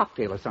sort of a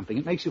cocktail or something.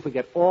 It makes you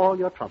forget all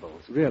your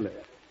troubles. Really?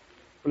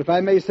 Well, if I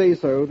may say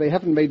so, they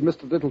haven't made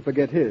Mr. Little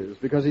forget his,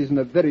 because he's in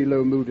a very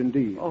low mood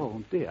indeed.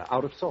 Oh, dear.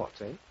 Out of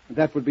sorts, eh?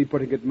 That would be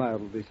putting it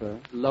mildly, sir.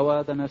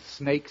 Lower than a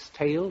snake's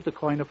tail, to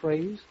coin a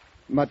phrase?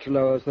 Much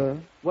lower, sir.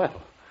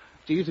 Well...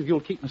 Jeeves, if you'll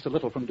keep Mr.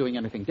 Little from doing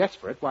anything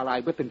desperate while I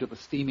whip into the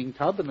steaming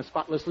tub and the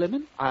spotless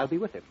linen, I'll be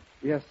with him.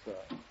 Yes,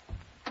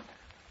 sir.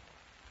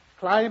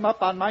 Climb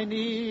up on my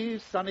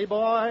knees, sonny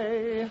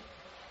boy.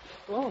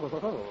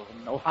 Oh,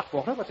 no hot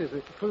water. What is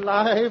it?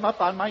 Climb up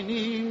on my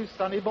knees,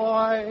 sonny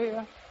boy.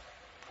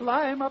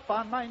 Climb up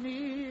on my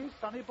knees,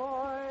 sonny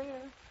boy.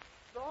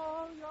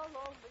 All your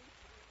lonely...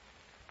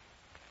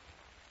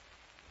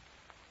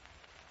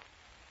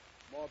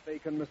 More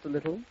bacon, Mr.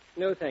 Little?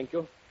 No, thank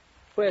you.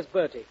 Where's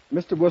Bertie?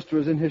 Mr. Worcester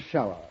is in his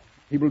shower.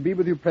 He will be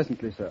with you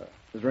presently, sir.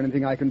 Is there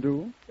anything I can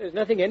do? There's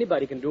nothing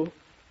anybody can do,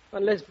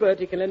 unless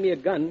Bertie can lend me a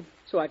gun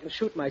so I can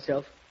shoot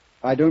myself.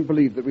 I don't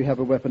believe that we have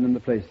a weapon in the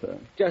place, sir.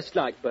 Just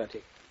like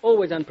Bertie.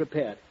 Always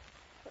unprepared.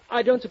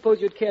 I don't suppose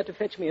you'd care to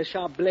fetch me a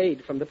sharp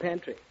blade from the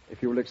pantry.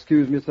 If you will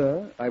excuse me,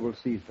 sir, I will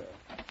see, sir.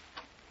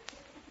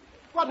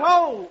 What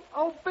ho!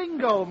 Oh,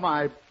 Bingo,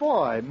 my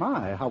boy,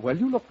 my. How well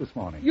you look this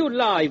morning. You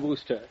lie,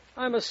 Wooster.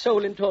 I'm a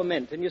soul in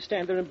torment, and you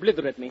stand there and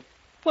blither at me.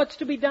 What's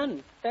to be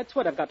done? That's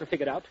what I've got to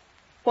figure out.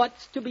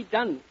 What's to be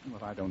done?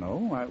 Well, I don't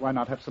know. Why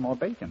not have some more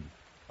bacon?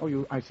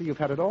 Oh, I see you've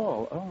had it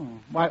all. Oh.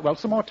 Why, well,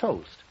 some more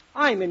toast.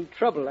 I'm in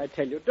trouble, I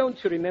tell you.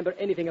 Don't you remember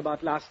anything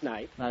about last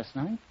night? Last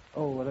night?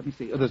 Oh, well, let me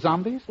see. The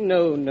zombies?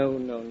 No.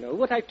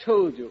 What I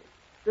told you.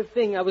 The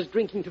thing I was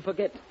drinking to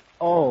forget.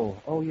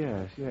 Oh,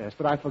 yes.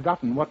 But I've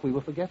forgotten what we were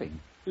forgetting.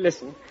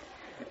 Listen.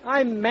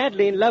 I'm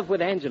madly in love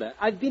with Angela.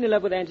 I've been in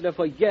love with Angela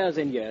for years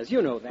and years.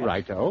 You know that.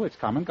 Righto. It's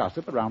common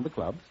gossip around the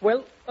clubs.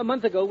 Well, a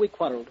month ago we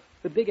quarreled.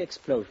 The big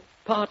explosion.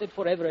 Parted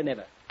forever and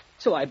ever.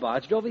 So I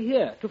barged over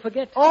here to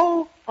forget.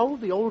 Oh,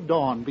 the old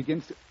dawn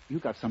begins to... You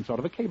got some sort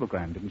of a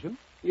cablegram, didn't you?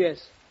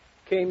 Yes.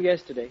 Came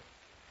yesterday.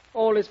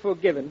 All is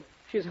forgiven.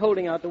 She's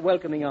holding out the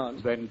welcoming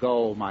arms. Then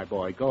go, my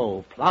boy,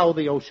 go. Plow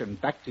the ocean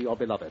back to your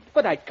beloved.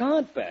 But I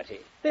can't,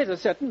 Bertie. There's a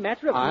certain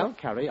matter of... I'll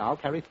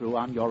carry through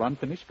on your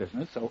unfinished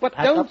business, so... But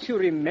don't you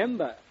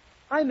remember?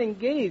 I'm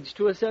engaged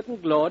to a certain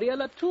Gloria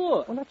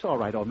Latour. Well, that's all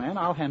right, old man.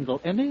 I'll handle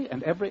any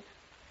and every...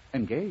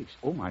 Engaged?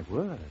 Oh, my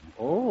word.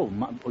 Oh,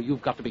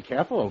 you've got to be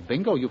careful.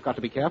 Bingo, you've got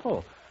to be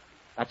careful.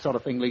 That sort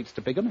of thing leads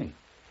to bigamy.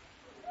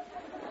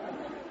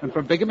 And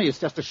from bigamy, it's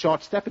just a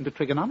short step into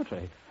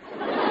trigonometry.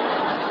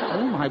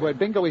 Oh, my word.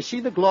 Bingo, is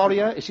she the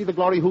Gloria? Is she the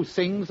Gloria who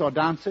sings or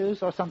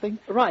dances or something?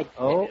 Right.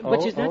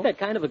 But she's not that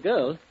kind of a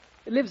girl.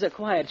 Lives a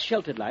quiet,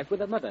 sheltered life with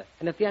her mother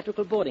in a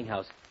theatrical boarding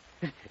house.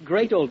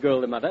 Great old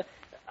girl, the mother.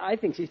 I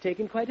think she's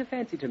taken quite a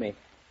fancy to me.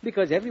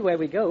 Because everywhere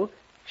we go,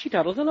 she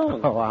toddles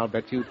along. Oh, I'll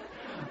bet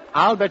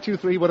you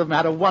three would have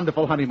had a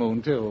wonderful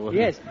honeymoon, too.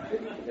 Yes.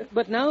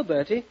 But now,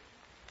 Bertie,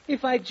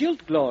 if I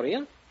jilt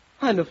Gloria,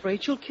 I'm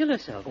afraid she'll kill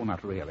herself. Oh,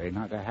 not really.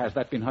 Has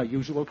that been her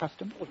usual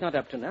custom? Well, not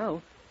up to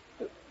now.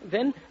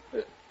 Then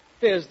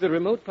there's the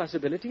remote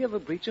possibility of a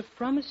breach of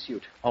promise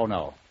suit. Oh,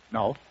 no.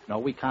 No,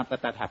 we can't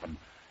let that happen.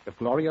 If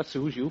Gloria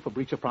sues you for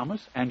breach of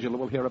promise, Angela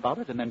will hear about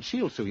it, and then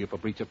she'll sue you for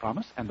breach of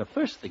promise, and the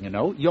first thing you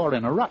know, you're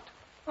in a rut.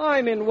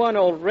 I'm in one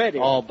already.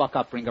 Oh, buck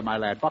up, Ringo, my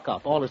lad, buck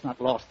up. All is not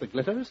lost that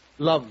glitters.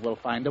 Love will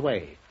find a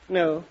way.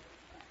 No,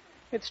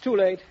 it's too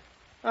late.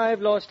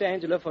 I've lost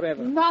Angela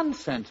forever.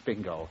 Nonsense,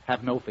 Bingo.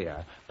 Have no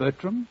fear.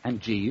 Bertram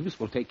and Jeeves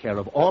will take care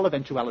of all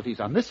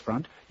eventualities on this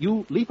front.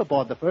 You leap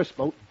aboard the first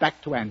boat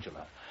back to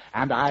Angela.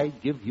 And I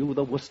give you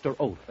the Worcester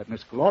oath that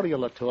Miss Gloria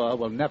Latour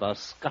will never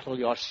scuttle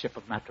your ship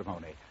of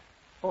matrimony.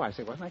 Oh, I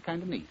say, wasn't that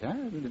kind of neat, huh?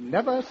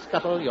 Never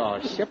scuttle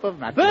your ship of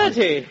matrimony.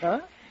 Bertie!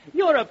 Huh?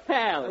 You're a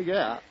pal.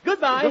 Yeah.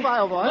 Goodbye. Goodbye,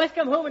 old boy. Must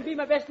come home and be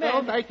my best man.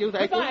 Oh, thank you.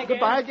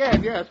 Goodbye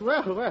again. Yes,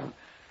 well.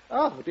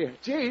 Oh, dear.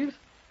 Jeeves.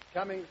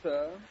 Coming,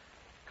 sir.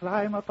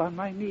 Climb up on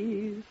my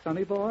knees,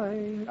 sonny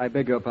boy. I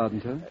beg your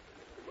pardon, sir.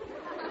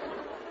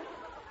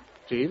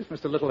 Jeeves,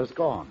 Mr. Little has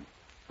gone.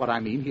 What I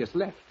mean, he has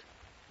left.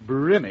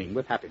 Brimming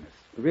with happiness.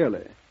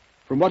 Really?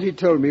 From what he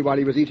told me while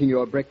he was eating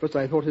your breakfast,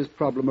 I thought his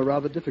problem a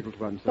rather difficult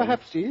one, sir.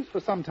 Perhaps, Jeeves, for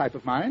some type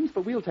of minds,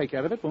 but we'll take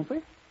care of it, won't we?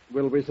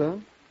 Will we, sir?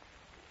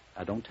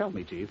 Now, don't tell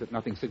me, Jeeves, that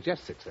nothing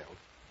suggests itself.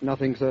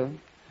 Nothing, sir?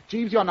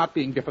 Jeeves, you're not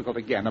being difficult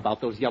again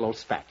about those yellow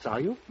spats, are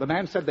you? The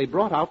man said they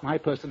brought out my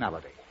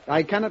personality.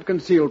 I cannot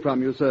conceal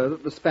from you, sir,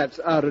 that the spats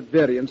are at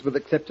variance with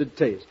accepted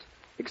taste.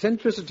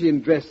 Eccentricity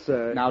in dress,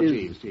 sir, Now,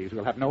 is... Jeeves,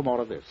 we'll have no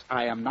more of this.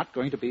 I am not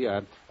going to be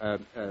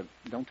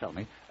don't tell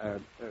me,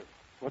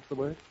 what's the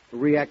word?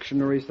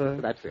 Reactionary, sir?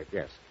 That's it,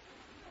 yes.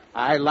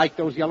 I like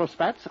those yellow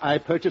spats. I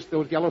purchased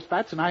those yellow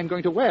spats, and I'm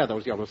going to wear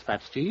those yellow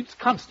spats, Jeeves,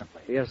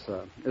 constantly. Yes,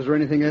 sir. Is there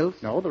anything else?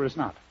 No, there is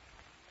not.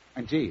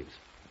 And, Jeeves,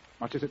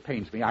 much as it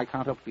pains me, I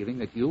can't help feeling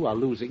that you are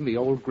losing the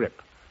old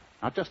grip.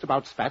 Not just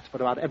about spats,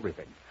 but about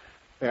everything.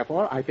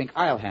 Therefore, I think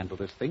I'll handle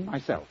this thing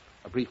myself.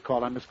 A brief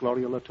call on Miss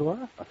Gloria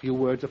Latour, a few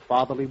words of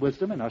fatherly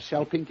wisdom in her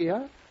shell-pink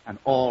ear, and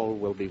all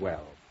will be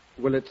well.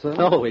 Will it, sir?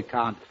 No, it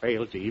can't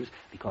fail, Jeeves,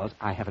 because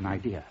I have an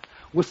idea.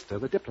 Worcester,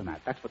 the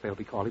diplomat, that's what they'll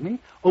be calling me.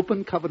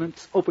 Open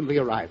covenants, openly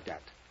arrived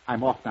at.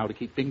 I'm off now to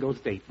keep Bingo's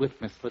date with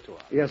Miss Latour.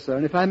 Yes, sir,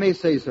 and if I may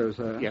say so,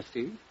 sir. Yes,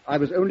 Steve? I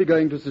was only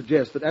going to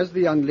suggest that as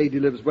the young lady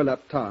lives well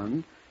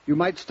uptown, you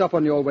might stop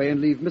on your way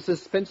and leave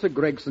Mrs. Spencer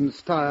Gregson's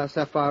star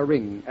sapphire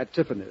ring at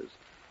Tiffany's.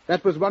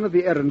 That was one of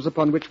the errands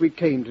upon which we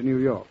came to New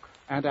York.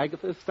 And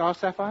Agatha's star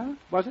sapphire?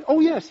 Was it?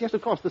 Oh, yes,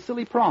 of course, the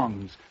silly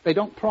prongs. They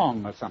don't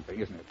prong or something,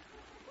 isn't it?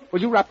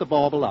 Will you wrap the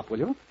bauble up, will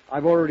you?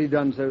 I've already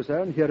done so, sir,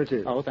 and here it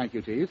is. Oh, thank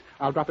you, Jeeves.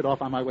 I'll drop it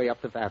off on my way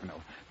up Fifth Avenue.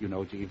 You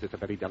know, Jeeves, it's a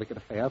very delicate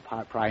affair,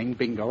 prying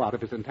Bingo out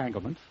of his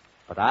entanglements.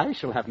 But I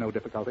shall have no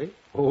difficulty.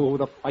 Oh,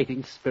 the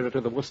fighting spirit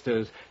of the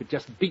Worcesters. It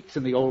just beats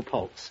in the old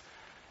pulse.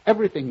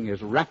 Everything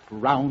is wrapped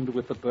round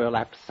with the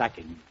burlap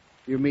sacking.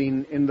 You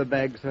mean in the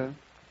bag, sir?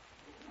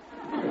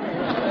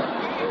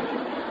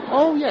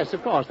 Oh, yes,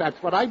 of course.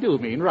 That's what I do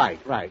mean. Right,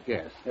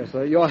 yes. Yes,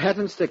 sir. Your hat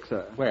and stick,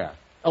 sir. Where?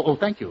 Oh,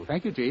 thank you.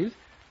 Thank you, Jeeves.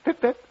 Pip,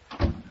 pip.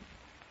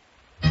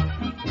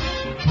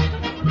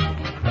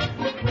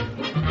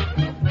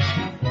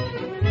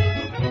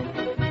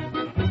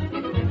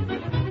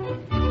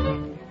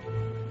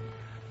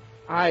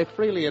 I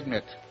freely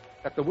admit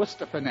that the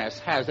Worcester finesse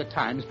has at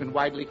times been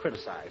widely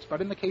criticized,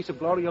 but in the case of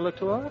Gloria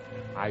Latour,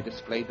 I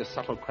displayed the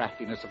subtle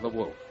craftiness of the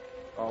wolf.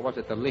 Or was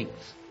it the lynx?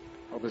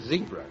 Or the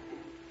zebra?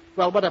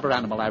 Well, whatever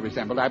animal I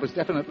resembled, I was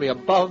definitely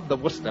above the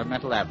Worcester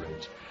mental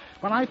average.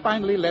 When I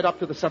finally led up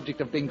to the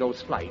subject of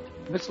Bingo's flight,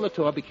 Miss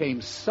Latour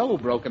became so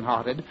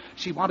broken-hearted,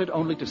 she wanted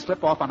only to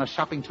slip off on a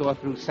shopping tour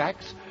through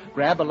Saks,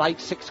 grab a light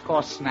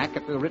 6-course snack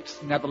at the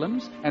Ritz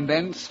Netherlands, and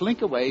then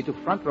slink away to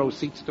front-row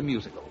seats at the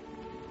musical.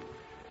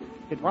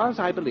 It was,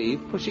 I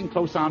believe, pushing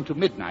close on to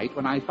midnight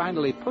when I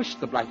finally pushed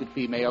the blighted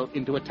female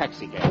into a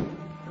taxicab.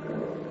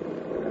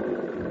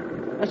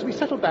 As we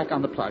settled back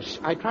on the plush,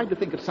 I tried to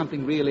think of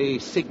something really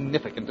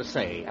significant to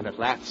say, and at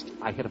last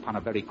I hit upon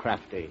a very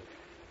crafty...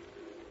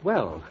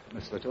 Well,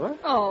 Miss Latour?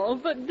 Oh,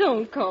 but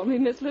don't call me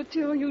Miss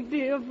Latour, you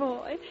dear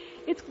boy.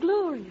 It's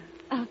Gloria,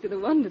 after the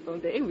wonderful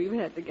day we've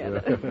had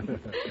together.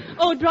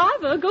 Oh,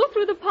 driver, go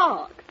through the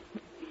park.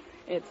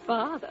 It's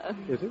Father.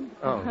 Is it?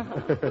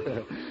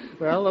 Oh.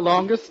 Well, the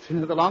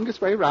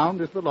longest way round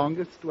is the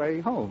longest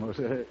way home.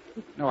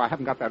 No, I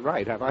haven't got that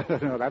right, have I?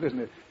 No, that isn't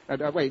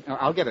it. Wait, no,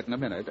 I'll get it in a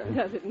minute.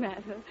 Does it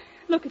matter?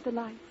 Look at the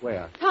lights.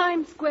 Where?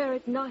 Times Square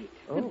at night.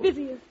 Oh. The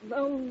busiest,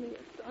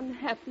 loneliest,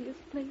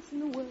 unhappiest place in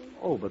the world.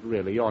 Oh, but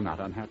really, you're not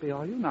unhappy,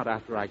 are you? Not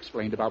after I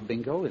explained about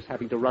Bingo, his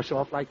having to rush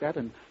off like that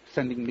and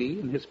sending me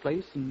in his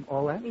place and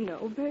all that?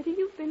 No, Bertie,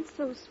 you've been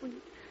so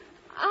sweet.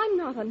 I'm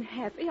not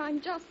unhappy.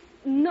 I'm just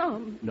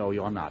numb. No,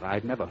 you're not.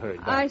 I've never heard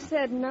that. I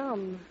said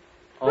numb.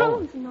 Oh.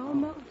 Frozen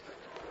almost.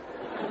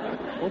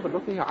 Oh, but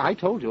look here. I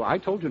told you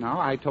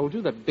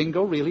that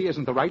Bingo really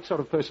isn't the right sort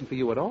of person for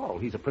you at all.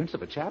 He's a prince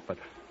of a chap, but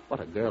What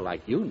a girl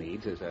like you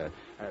needs is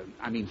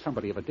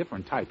somebody of a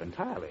different type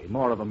entirely.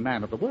 More of a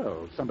man of the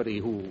world. Somebody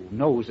who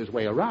knows his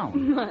way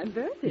around. My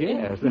Bertie.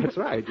 Yes, that's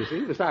right, you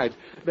see. Besides,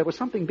 there was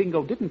something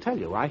Bingo didn't tell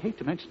you. I hate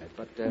to mention it,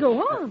 but...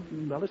 Go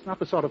on. Well, it's not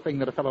the sort of thing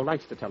that a fellow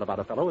likes to tell about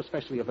a fellow,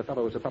 especially if the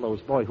fellow is a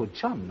fellow's boyhood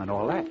chum and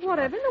all that.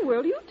 Whatever in the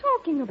world are you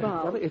talking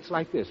about? Well, it's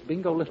like this.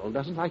 Bingo Little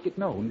doesn't like it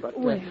known, but...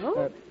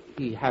 Well?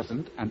 He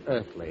hasn't an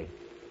earthly.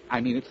 I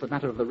mean, it's the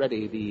matter of the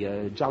ready,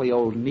 the jolly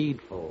old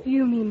needful.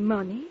 You mean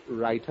money?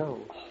 Righto.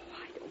 Oh,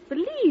 I don't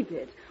believe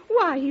it.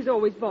 Why, he's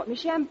always bought me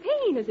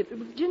champagne as if it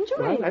was ginger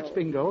ale. Well, that's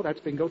Bingo. That's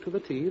Bingo to the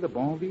T, the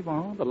bon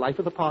vivant, the life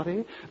of the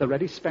party, the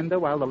ready spender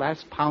while the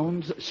last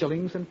pounds,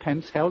 shillings, and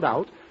pence held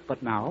out.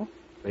 But now,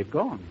 they've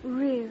gone.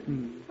 Really?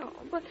 Oh,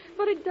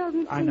 but it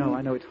doesn't seem... I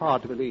know. It's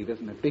hard to believe,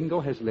 isn't it? Bingo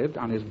has lived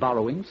on his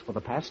borrowings for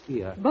the past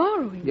year.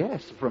 Borrowings?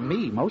 Yes, from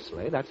me,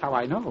 mostly. That's how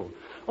I know.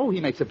 Oh,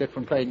 he makes a bit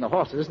from playing the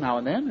horses now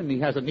and then, and he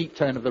has a neat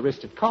turn of the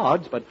wrist at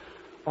cards, but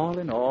all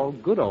in all,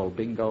 good old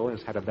Bingo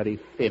has had a very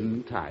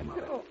thin time of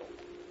it.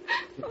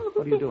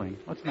 What are you doing?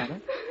 What's the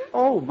matter?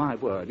 Oh, my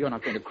word, you're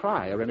not going to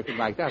cry or anything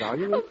like that, are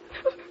you? Of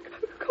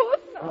course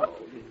not. Oh.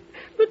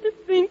 But to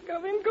think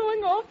of him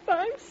going off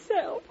by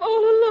himself, all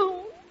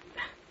alone.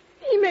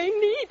 He may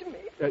need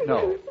me.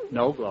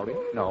 No, Gloria,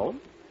 no.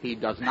 He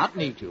does not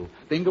need you.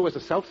 Bingo is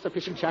a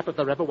self-sufficient chap if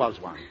there ever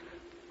was one.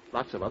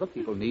 Lots of other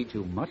people need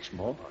you much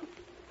more.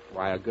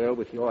 Why, a girl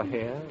with your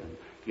hair and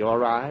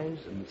your eyes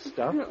and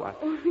stuff. Why...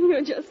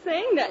 You're just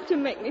saying that to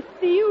make me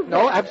feel better.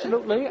 No,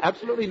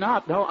 absolutely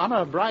not. No,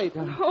 honor bright.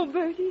 Oh,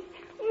 Bertie,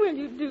 will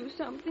you do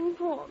something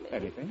for me?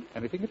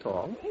 Anything at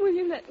all. Will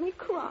you let me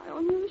cry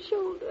on your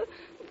shoulder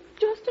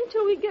just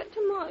until we get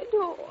to my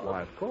door?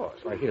 Why, of course.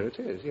 Why, here it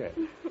is, yes.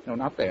 No,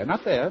 not there.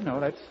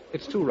 No,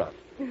 it's too rough.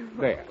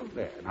 There.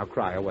 Now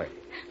cry away.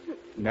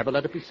 Never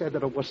let it be said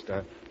that a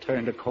Worcester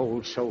turned a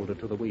cold shoulder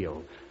to the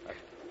wheel.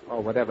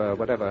 Or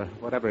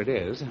whatever it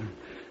is.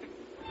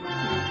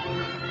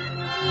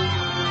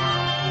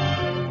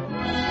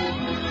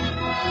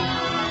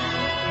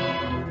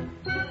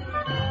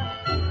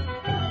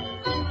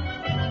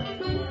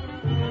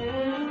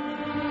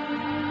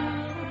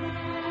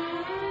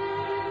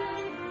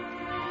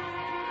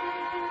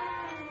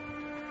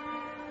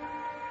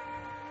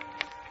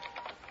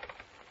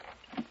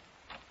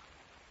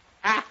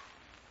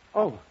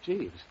 Oh,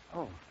 Jeeves.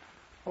 Oh,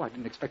 I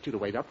didn't expect you to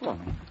wait up for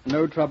me.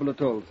 No trouble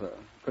at all, sir.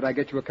 Could I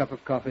get you a cup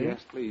of coffee? Yes,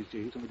 please,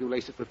 Jeeves. And would you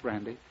lace it with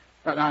brandy?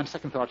 Now, on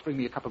second thoughts, bring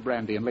me a cup of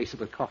brandy and lace it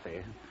with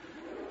coffee.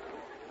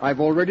 I've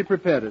already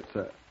prepared it,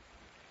 sir.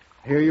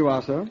 Here you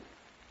are, sir.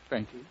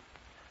 Thank you.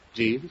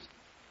 Jeeves,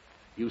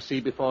 you see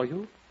before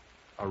you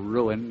a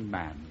ruined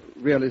man.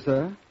 Really,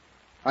 sir?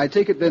 I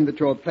take it then that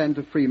your plan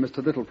to free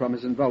Mr. Little from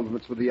his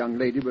involvements with the young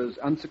lady was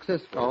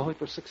unsuccessful. Oh, it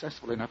was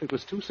successful enough. It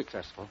was too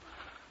successful.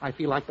 I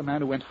feel like the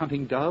man who went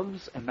hunting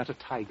doves and met a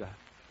tiger.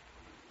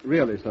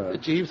 Really, sir?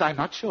 Jeeves, I'm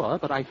not sure,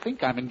 but I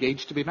think I'm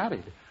engaged to be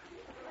married.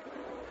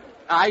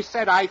 I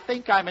said I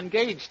think I'm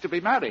engaged to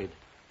be married.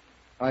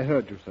 I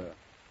heard you, sir.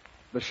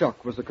 The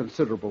shock was a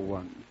considerable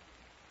one.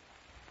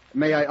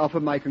 May I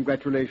offer my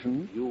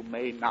congratulations? You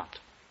may not.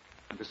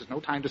 And this is no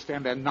time to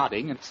stand there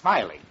nodding and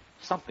smiling.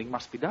 Something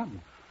must be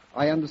done.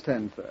 I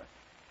understand, sir.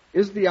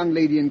 Is the young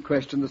lady in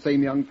question the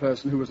same young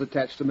person who was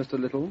attached to Mr.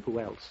 Little? Who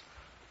else?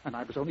 And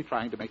I was only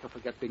trying to make her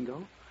forget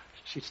Bingo.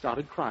 She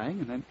started crying,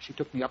 and then she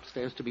took me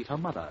upstairs to meet her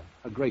mother,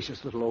 a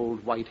gracious little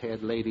old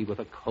white-haired lady with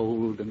a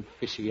cold and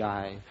fishy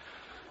eye.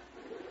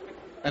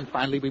 And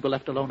finally we were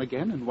left alone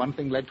again, and one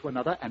thing led to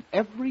another, and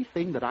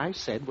everything that I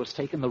said was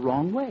taken the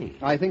wrong way.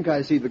 I think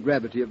I see the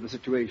gravity of the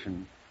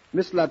situation.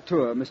 Miss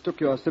Latour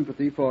mistook your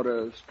sympathy for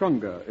a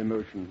stronger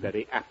emotion.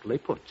 Very aptly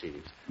put,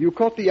 Jeeves. You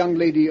caught the young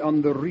lady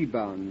on the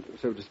rebound,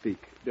 so to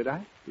speak. Did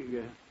I?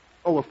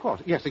 Oh, of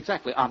course. Yes,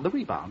 exactly. On the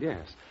rebound,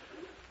 yes.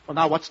 Well,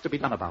 now what's to be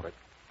done about it?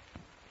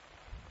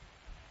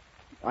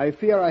 I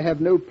fear I have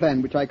no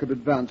plan which I could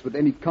advance with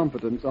any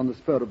confidence on the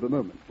spur of the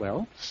moment.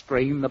 Well,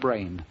 strain the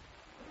brain.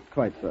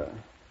 Quite, sir.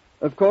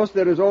 Of course,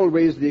 there is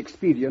always the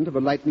expedient of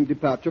a lightning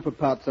departure for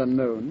parts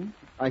unknown.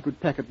 I could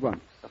pack at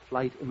once. A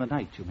flight in the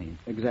night, you mean?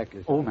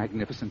 Exactly, sir. Oh,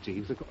 magnificent,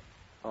 Jeeves.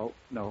 Oh,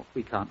 no,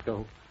 we can't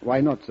go.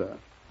 Why not, sir?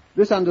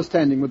 This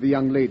understanding with the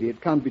young lady,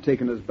 it can't be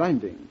taken as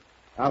binding.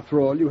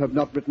 After all, you have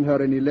not written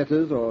her any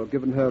letters or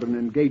given her an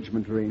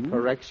engagement ring.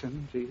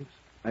 Correction, Jeeves.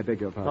 I beg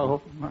your pardon.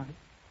 Oh, my.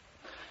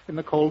 In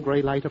the cold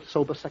gray light of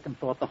sober second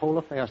thought, the whole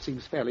affair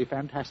seems fairly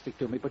fantastic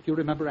to me. But you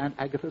remember Aunt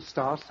Agatha's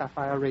star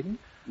sapphire ring?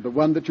 The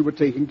one that you were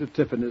taking to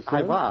Tiffany's, sir?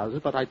 I was,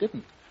 but I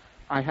didn't.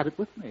 I had it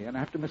with me, and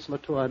after Miss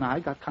Latour and I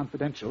got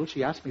confidential,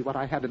 she asked me what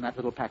I had in that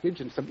little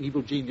package, and some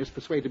evil genius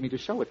persuaded me to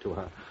show it to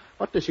her.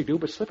 What does she do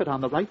but slip it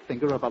on the right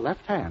finger of her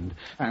left hand,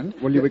 and...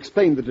 Well, you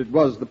explained that it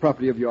was the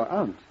property of your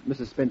aunt,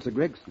 Mrs. Spencer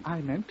Gregson.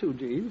 I meant to,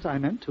 Jeeves, I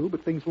meant to,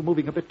 but things were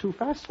moving a bit too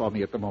fast for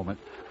me at the moment.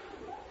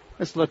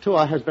 Miss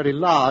Latour has very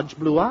large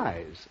blue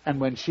eyes, and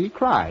when she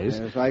cries...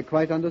 Yes, I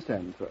quite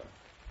understand, sir.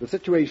 The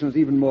situation is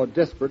even more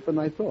desperate than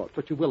I thought.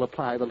 But you will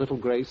apply the little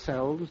gray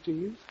cells,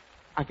 Jeeves?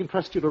 I can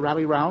trust you to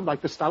rally round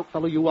like the stout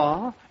fellow you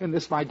are in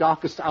this my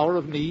darkest hour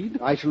of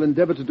need? I shall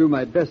endeavor to do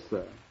my best,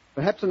 sir.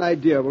 Perhaps an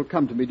idea will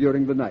come to me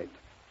during the night.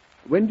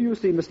 When do you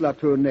see Miss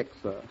Latour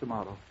next, sir?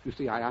 Tomorrow. You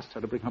see, I asked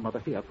her to bring her mother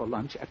here for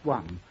lunch at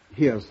 1.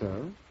 Here,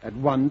 sir? At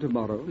 1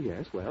 tomorrow?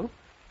 Yes, well,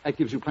 that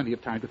gives you plenty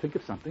of time to think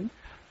of something.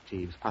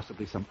 Jeeves,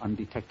 possibly some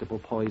undetectable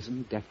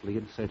poison deftly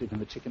inserted in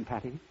the chicken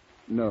patty?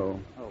 No.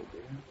 Oh,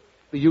 dear.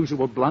 The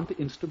usual blunt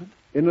instrument?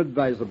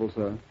 Inadvisable,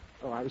 sir.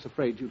 Oh, I was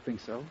afraid you'd think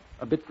so.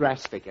 A bit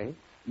drastic, eh?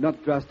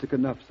 Not drastic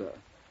enough, sir.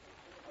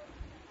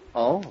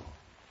 Oh.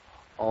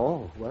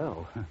 Oh,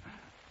 well.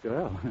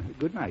 Well,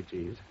 good night,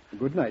 Jeeves.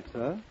 Good night,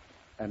 sir.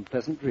 And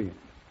pleasant dreams.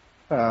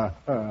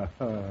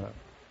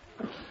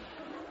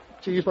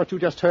 Jeeves, what you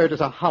just heard is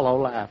a hollow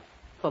laugh.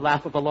 The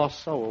laugh of a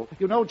lost soul.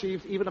 You know,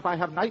 Jeeves, even if I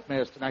have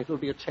nightmares tonight, it'll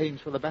be a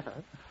change for the better.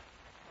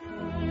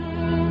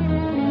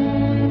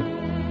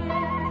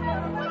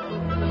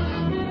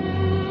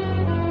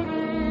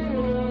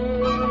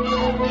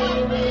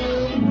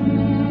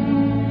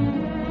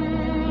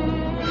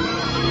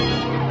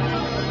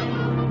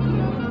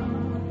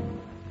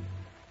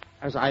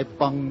 As I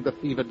bunged the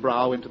fevered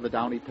brow into the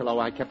downy pillow,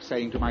 I kept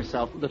saying to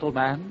myself, little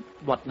man,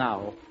 what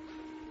now?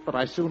 But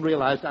I soon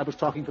realized I was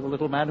talking to the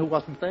little man who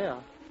wasn't there.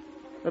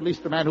 At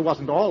least the man who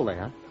wasn't all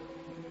there.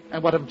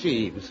 And what of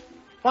Jeeves?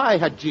 Why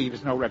had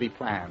Jeeves no ready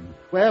plan?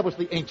 Where was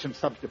the ancient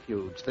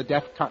subterfuge, the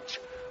deft touch?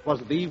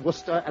 Was the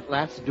Worcester at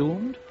last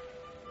doomed?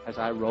 As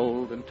I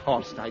rolled and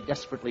tossed, I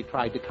desperately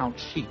tried to count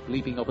sheep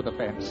leaping over the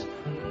fence.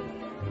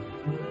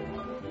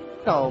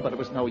 No, but it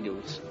was no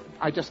use.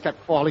 I just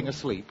kept falling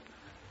asleep.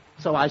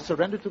 So I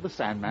surrendered to the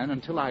Sandman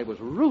until I was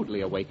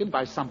rudely awakened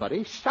by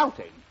somebody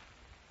shouting.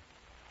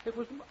 It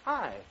was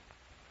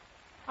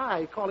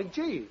I calling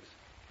Jeeves.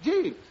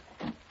 Jeeves!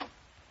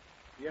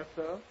 Yes,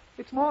 sir?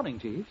 It's morning,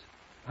 Jeeves.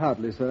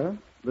 Hardly, sir.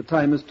 The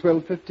time is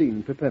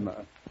 12:15,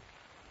 Pipema.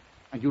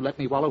 And you let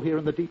me wallow here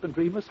in the deep and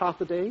dreamless half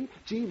the day?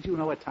 Jeeves, you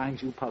know at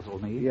times you puzzle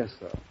me. Yes,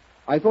 sir.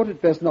 I thought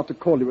it best not to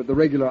call you at the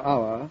regular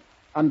hour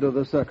under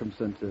the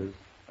circumstances.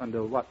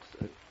 Under what?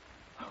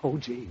 Oh,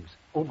 Jeeves.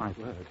 Oh, my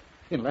word.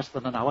 In less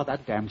than an hour,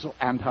 that damsel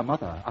and her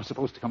mother are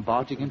supposed to come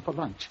barging in for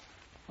lunch.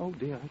 Oh,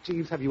 dear.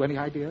 Jeeves, have you any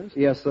ideas?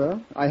 Yes,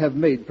 sir. I have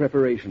made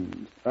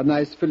preparations. A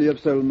nice fillet of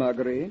sole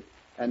marguerite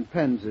and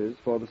pansies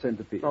for the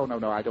centerpiece. Oh,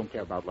 no, I don't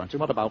care about lunch. And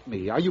what about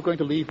me? Are you going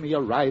to leave me a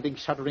writhing,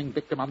 shuddering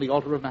victim on the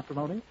altar of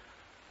matrimony?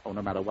 Oh,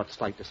 no matter what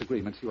slight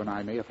disagreements you and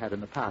I may have had in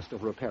the past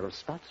over a pair of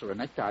spats or a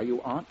necktie,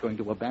 you aren't going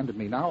to abandon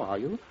me now, are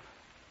you?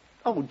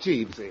 Oh,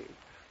 Jeevesy.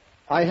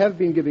 I have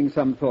been giving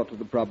some thought to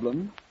the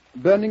problem.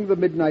 Burning the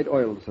midnight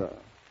oil, sir.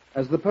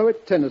 As the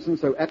poet Tennyson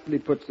so aptly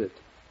puts it,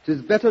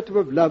 'tis better to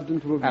have loved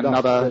than to have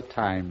lost. Another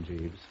time,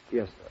 Jeeves.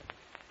 Yes, sir.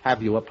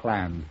 Have you a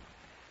plan?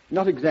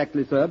 Not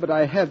exactly, sir, but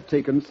I have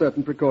taken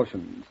certain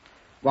precautions.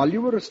 While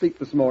you were asleep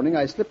this morning,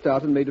 I slipped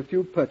out and made a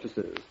few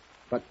purchases.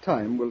 But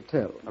time will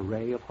tell. A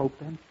ray of hope,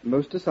 then?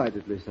 Most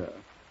decidedly, sir.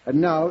 And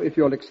now, if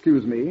you'll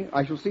excuse me,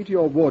 I shall see to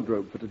your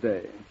wardrobe for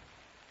today.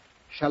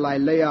 Shall I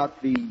lay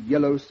out the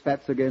yellow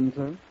spats again,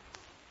 sir?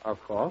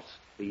 Of course.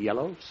 The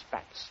yellow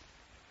spats.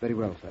 Very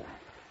well, sir.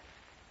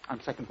 On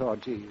second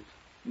thought, Jeeves,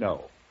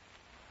 no.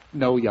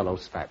 No yellow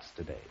spats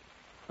today.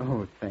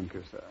 Oh, thank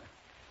you, sir.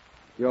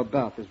 Your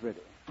bath is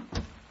ready.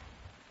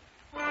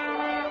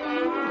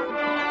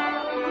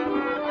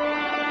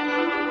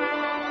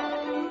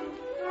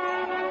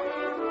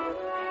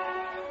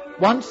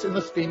 Once in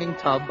the steaming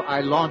tub,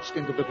 I launched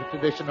into the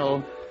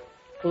traditional,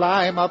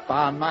 climb up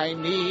on my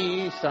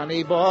knees,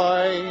 sonny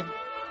boy.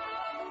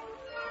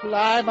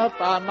 Climb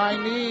up on my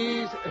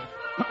knees.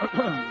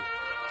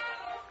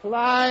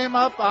 Climb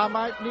up on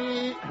my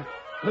knees.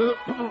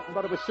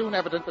 But it was soon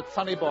evident that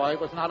Sonny Boy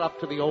was not up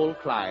to the old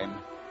climb.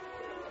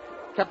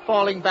 Kept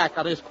falling back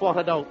on his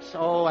quarter notes.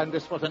 Oh, and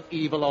this was an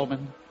evil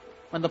omen.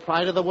 When the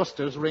pride of the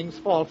Worcesters rings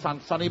false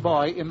on Sonny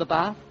Boy in the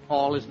bath,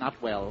 all is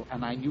not well.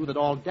 And I knew that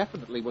all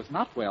definitely was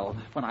not well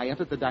when I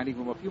entered the dining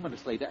room a few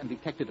minutes later and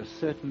detected a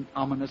certain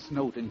ominous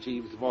note in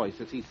Jeeves' voice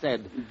as he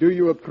said, Do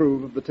you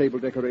approve of the table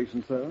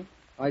decoration, sir?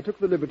 I took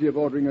the liberty of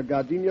ordering a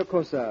gardenia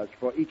corsage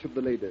for each of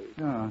the ladies.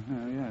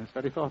 Yes,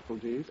 very thoughtful,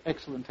 Jeeves.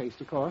 Excellent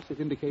taste, of course. It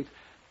indicates...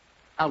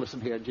 Now,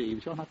 listen here,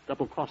 Jeeves. You're not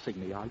double-crossing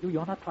me, are you?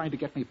 You're not trying to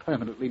get me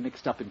permanently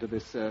mixed up into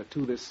this,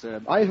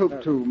 I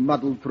hope to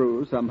muddle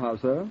through somehow,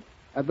 sir.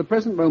 At the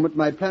present moment,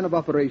 my plan of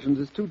operations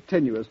is too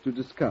tenuous to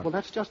discuss. Well,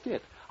 that's just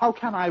it. How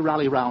can I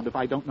rally round if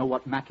I don't know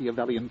what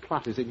Machiavellian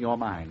plot is in your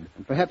mind?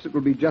 And perhaps it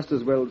will be just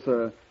as well,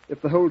 sir,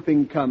 if the whole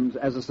thing comes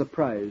as a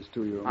surprise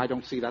to you. I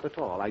don't see that at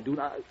all. I do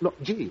not...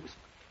 Look, Jeeves...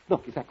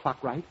 Look, is that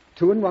clock right?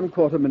 2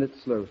 1/4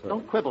 minutes slow, sir.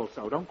 Don't quibble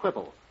so, don't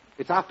quibble.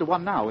 It's after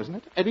 1 now, isn't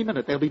it? Any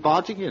minute they'll be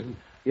barging in.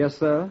 Yes,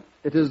 sir.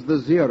 It is the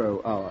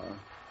 0 hour.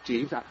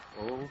 Jeeves,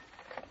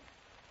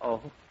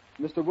 Oh.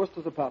 Mr.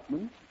 Worcester's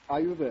apartment. Are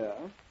you there?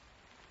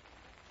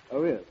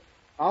 Oh, yes.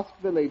 Ask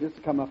the ladies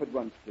to come up at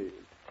once, please.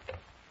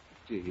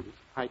 Jeeves,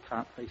 I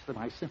can't face them.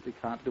 I simply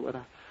can't do it.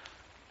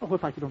 Oh,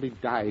 if I could only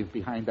dive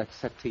behind that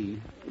settee.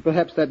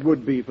 Perhaps that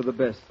would be for the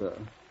best, sir.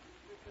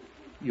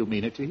 You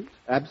mean it, Jeeves?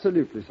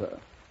 Absolutely, sir.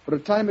 For a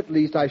time at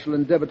least, I shall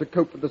endeavor to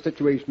cope with the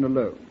situation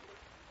alone.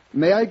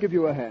 May I give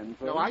you a hand,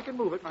 sir? No, I can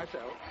move it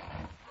myself.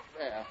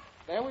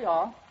 There we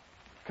are.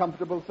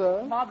 Comfortable,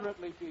 sir?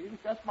 Moderately, Jeeves,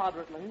 just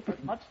moderately,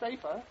 but much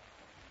safer.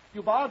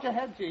 You barge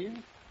ahead, Jeeves,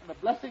 and the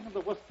blessing of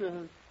the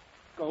Worcester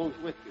goes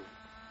with you.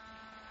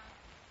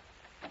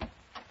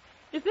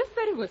 Is this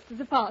Betty Worcester's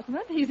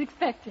apartment? He's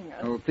expecting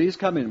us. Oh, please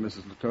come in,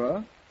 Mrs.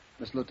 Latour.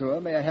 Miss Latour,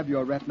 may I have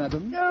your wrap,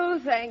 madam? No,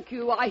 thank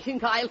you. I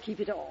think I'll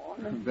keep it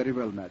on. Very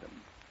well, madam.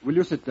 Will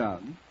you sit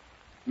down?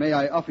 May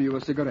I offer you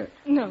a cigarette?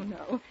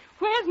 No.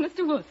 Where's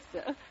Mr.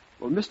 Worcester?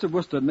 Well, Mr.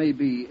 Worcester may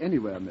be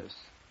anywhere, miss.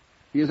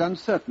 He is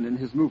uncertain in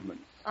his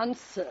movements.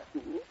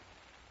 Uncertain?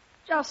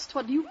 Just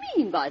what do you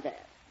mean by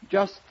that?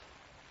 Just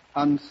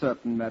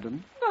uncertain,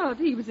 madam. But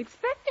he was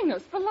expecting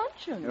us for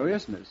luncheon. Oh,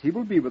 yes, miss. He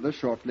will be with us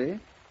shortly.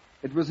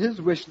 It was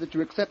his wish that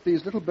you accept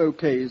these little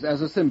bouquets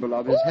as a symbol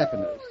of his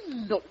happiness.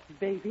 Look,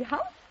 baby,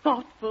 how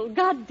thoughtful,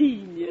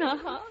 gardenia.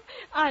 Uh-huh.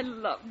 I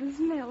love the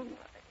smell.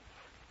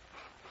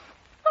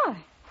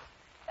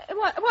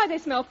 Why, they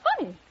smell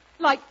funny,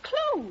 like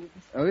cloves.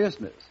 Oh, yes,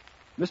 miss.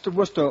 Mr.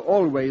 Worcester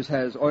always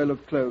has oil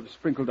of cloves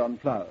sprinkled on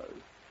flowers.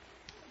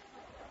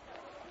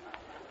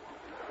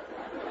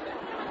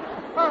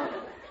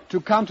 To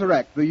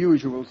counteract the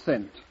usual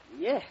scent.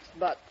 Yes,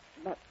 but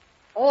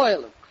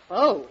oil of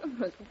cloves.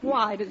 But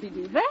why does he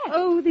do that?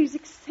 Oh, these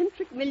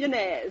eccentric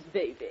millionaires,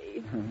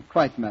 baby.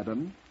 Quite,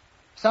 madam.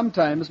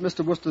 Sometimes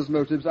Mr. Worcester's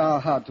motives are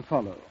hard to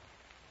follow.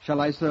 Shall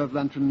I serve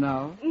luncheon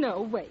now?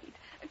 No, wait.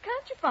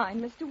 Can't you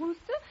find Mr.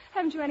 Worcester?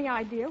 Haven't you any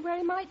idea where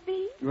he might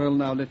be? Well,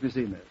 now, let me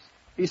see, miss.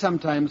 He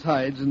sometimes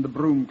hides in the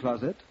broom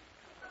closet.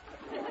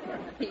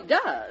 He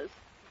does?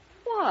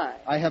 Why?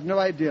 I have no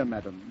idea,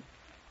 madam.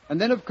 And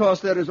then, of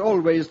course, there is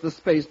always the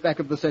space back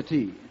of the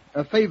settee.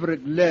 A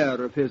favorite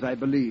lair of his, I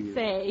believe.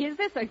 Say, is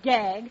this a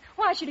gag?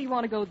 Why should he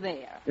want to go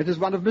there? It is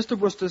one of Mr.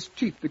 Worcester's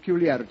chief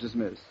peculiarities,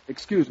 miss.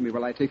 Excuse me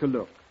while I take a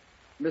look.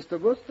 Mr.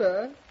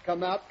 Worcester,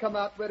 come out,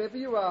 wherever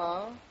you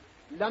are.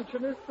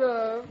 Luncheon is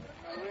served.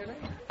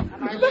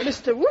 Really?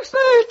 Mr. Worcester.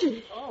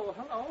 Bertie! Oh,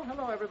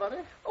 hello, everybody.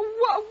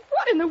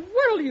 What in the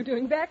world are you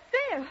doing back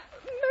there?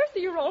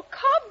 Mercy, you're all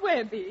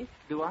cobwebby.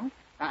 Do I?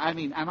 I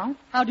mean, am I?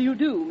 How do you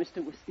do,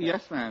 Mr. Worcester?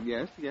 Yes, ma'am,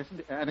 yes.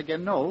 And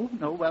again, no,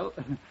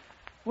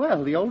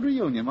 well, the old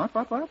reunion, what?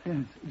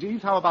 Yes.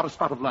 Jeeves, how about a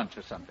spot of lunch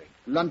or something?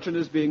 Luncheon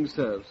is being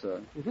served,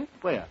 sir. Is it?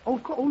 Where? Oh,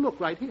 look,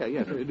 right here.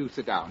 Yes, do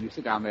sit down. You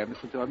sit down there,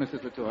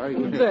 Mrs.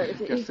 Latour.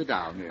 Bertie, just sit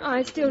down here.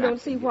 I still don't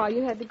see why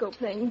you had to go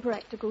playing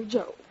practical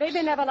jokes.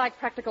 Baby never liked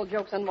practical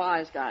jokes and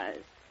wise guys.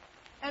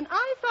 And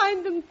I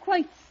find them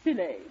quite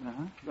silly.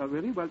 Well,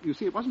 really? Well, you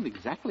see, it wasn't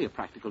exactly a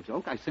practical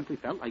joke. I simply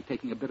felt like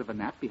taking a bit of a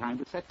nap behind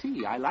the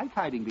settee. I like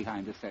hiding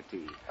behind the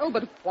settee. Oh,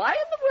 but why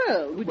in the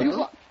world would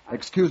you...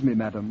 Excuse me,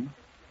 madam,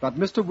 but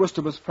Mr.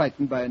 Worcester was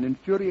frightened by an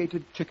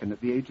infuriated chicken at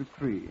the age of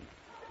 3.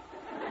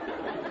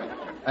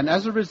 And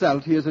as a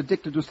result, he is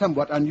addicted to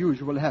somewhat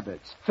unusual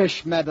habits.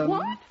 Fish, madam.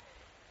 What?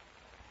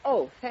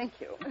 Oh, thank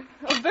you.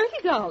 Oh,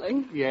 Bertie,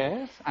 darling.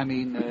 Yes?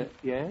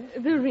 Yes?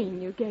 The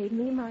ring you gave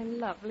me, my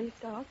lovely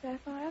star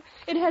sapphire,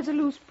 it has a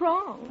loose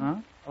prong. Huh?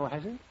 Oh,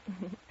 has it?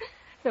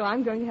 So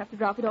I'm going to have to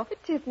drop it off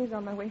at Tiffany's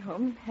on my way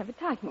home and have it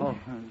tightened. Oh,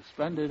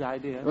 splendid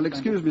idea. Well,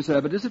 excuse me, sir,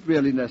 but is it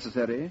really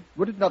necessary?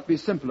 Would it not be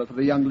simpler for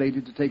the young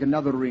lady to take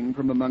another ring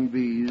from among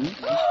these?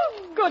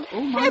 Good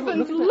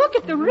heavens, look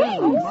at the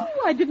rings. Oh,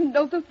 I didn't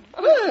know there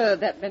were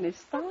that many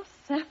star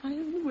sapphires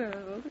in the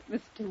world,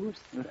 Mr.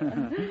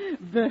 Worcester.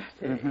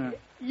 Bertie,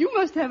 you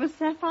must have a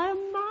sapphire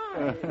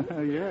mine.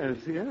 Yes,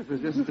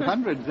 there's just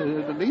hundreds,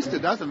 at least a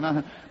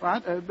dozen.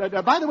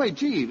 By the way,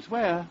 Jeeves,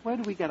 where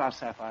do we get our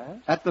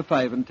sapphires? At the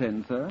 5 and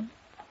 10, sir.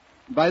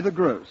 By the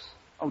gross.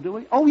 Oh, do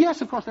we? Oh,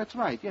 yes, of course, that's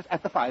right. Yes,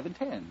 at the 5 and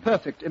 10.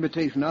 Perfect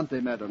imitation, aren't they,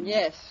 madam?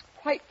 Yes,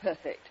 quite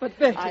perfect. But,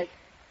 Bertie,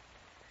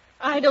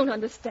 I don't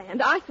understand.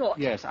 I thought...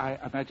 Yes, I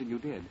imagine you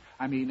did.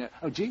 I mean,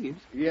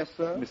 Jeeves. Yes,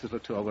 sir? Mrs.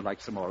 Latour would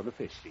like some more of the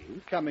fish,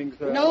 Jeeves. Coming,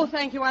 sir. No,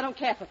 thank you. I don't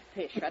care for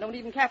fish. I don't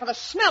even care for the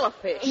smell of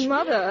fish.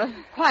 Mother.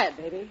 Quiet,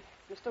 baby.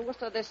 Mr.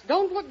 Worcester, this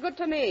don't look good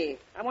to me.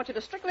 I want you to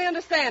strictly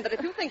understand that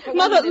if you think...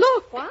 Mother,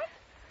 look! What?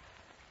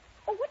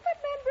 Oh, what's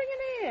that man bringing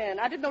in?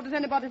 I didn't know it was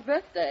anybody's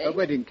birthday. A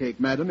wedding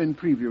cake, madam, in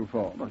preview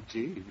form. Oh,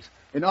 Jeeves.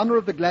 In honor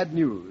of the glad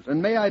news,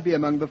 and may I be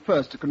among the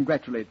first to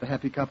congratulate the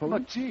happy couple? Oh,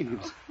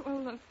 Jeeves.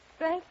 Well,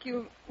 thank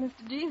you,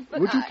 Mr. Jeeves, but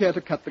Would you care to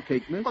cut the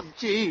cake, miss? Oh,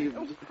 Jeeves.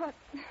 What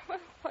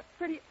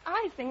pretty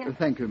icing.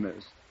 Thank you,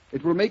 miss.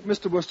 It will make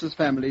Mr. Worcester's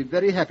family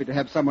very happy to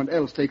have someone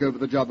else take over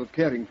the job of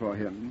caring for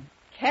him.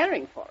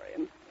 Caring for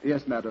him?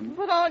 Yes, madam.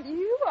 But aren't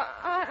you?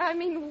 I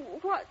mean,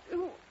 what...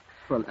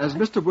 Well, as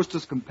Mr.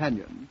 Worcester's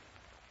companion,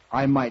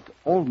 I might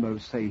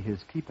almost say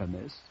his keeper,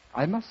 miss.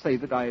 I must say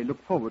that I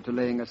look forward to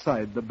laying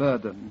aside the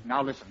burden.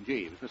 Now, listen,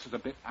 Jeeves, this is a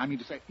bit... I mean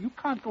to say, you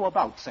can't go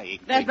about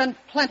saying There's been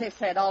plenty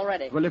said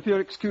already. Well, if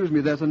you'll excuse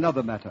me, there's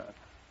another matter.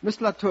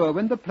 Miss Latour,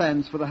 when the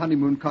plans for the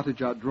honeymoon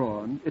cottage are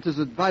drawn, it is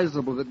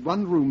advisable that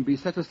one room be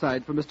set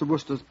aside for Mr.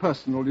 Worcester's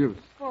personal use.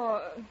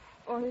 For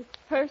his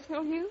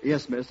personal use?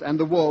 Yes, miss, and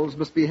the walls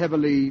must be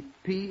heavily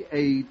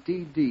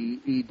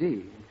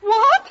P-A-D-D-E-D.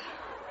 What?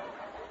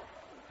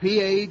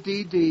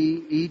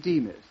 P-A-D-D-E-D,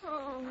 miss.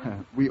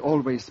 Oh. We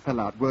always spell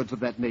out words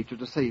of that nature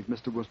to save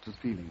Mr. Worcester's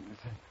feelings.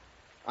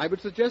 I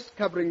would suggest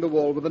covering the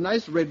wall with a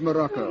nice red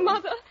morocco.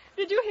 Mother,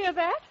 did you hear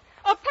that?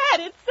 A pad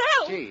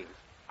itself!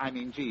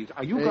 Jeeves,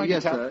 are you going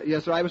to tell... Sir.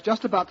 Yes, sir. I was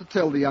just about to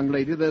tell the young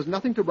lady there's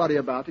nothing to worry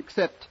about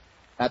except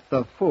at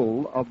the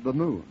full of the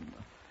moon.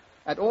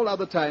 At all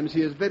other times,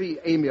 he is very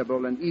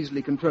amiable and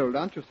easily controlled,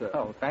 aren't you, sir?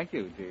 Oh, thank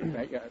you,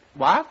 Jeeves.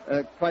 What?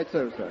 Quite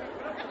so, sir.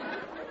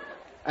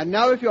 And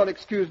now, if you'll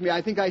excuse me,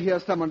 I think I hear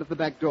someone at the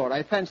back door.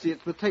 I fancy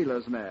it's the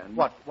tailor's man.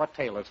 What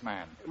tailor's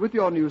man? With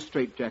your new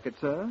straitjacket,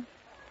 sir.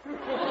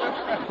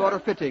 For a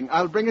fitting.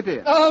 I'll bring it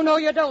in. Oh, no,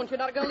 you don't. You're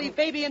not going to leave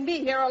Baby and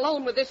me here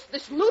alone with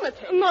this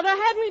lunatic. Mother,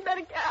 hadn't we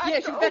better get out?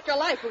 Yes, you bet your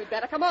life we'd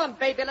better. Come on,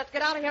 baby. Let's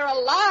get out of here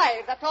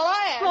alive. That's all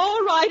I ask.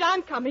 All right,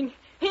 I'm coming.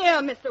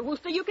 Here, Mr.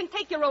 Wooster, you can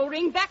take your old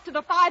ring back to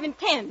the 5 and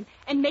 10,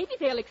 and maybe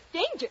they'll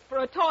exchange it for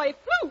a toy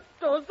flute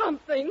or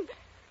something.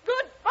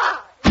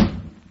 Goodbye.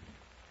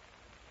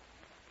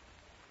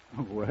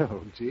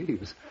 Well,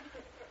 Jeeves.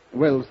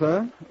 Well,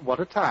 sir? What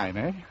a time,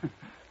 eh?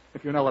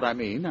 If you know what I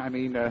mean.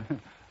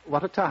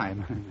 What a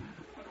time.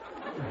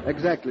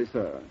 Exactly,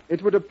 sir.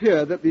 It would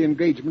appear that the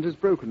engagement is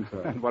broken,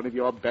 sir. And one of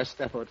your best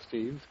efforts,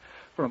 Jeeves.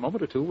 For a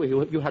moment or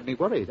two, you had me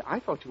worried.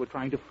 I thought you were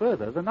trying to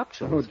further the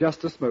nuptials. Oh,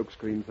 just a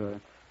smokescreen, sir.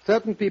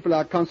 Certain people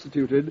are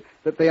constituted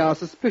that they are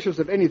suspicious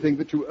of anything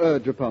that you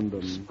urge upon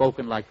them.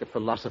 Spoken like the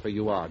philosopher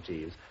you are,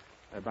 Jeeves.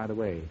 By the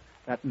way,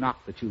 that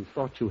knock that you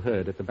thought you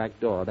heard at the back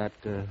door, that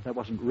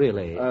wasn't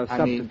really...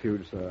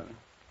 subterfuge, sir.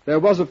 There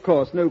was, of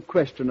course, no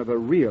question of a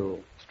real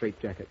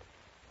straitjacket.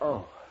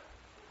 Oh,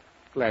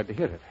 glad to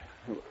hear it.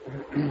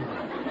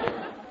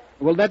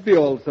 Will that be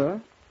all, sir?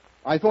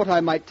 I thought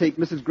I might take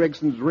Mrs.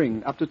 Gregson's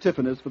ring up to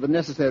Tiffany's for the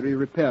necessary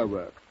repair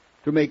work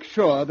to make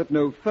sure that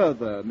no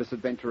further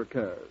misadventure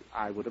occurs.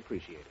 I would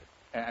appreciate it.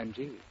 And,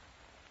 Jeeves.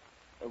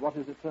 What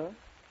is it, sir?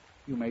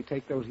 You may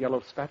take those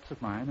yellow spats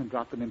of mine and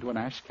drop them into an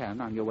ash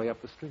can on your way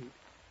up the street.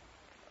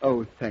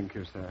 Oh, thank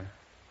you, sir.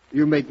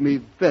 You make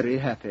me very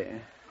happy.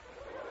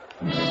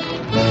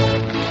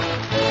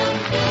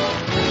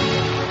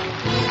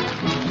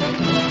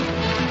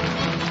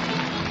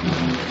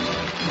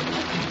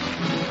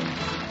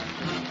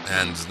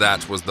 And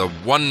that was the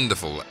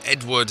wonderful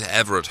Edward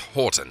Everett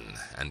Horton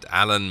and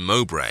Alan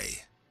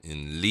Mowbray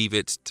in Leave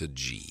It to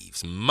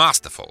Jeeves.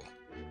 Masterful.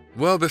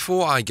 Well,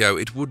 before I go,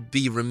 it would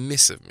be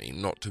remiss of me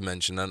not to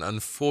mention an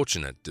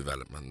unfortunate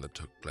development that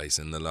took place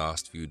in the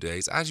last few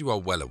days. As you are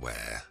well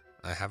aware,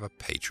 I have a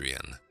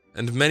Patreon.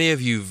 And many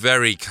of you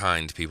very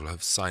kind people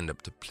have signed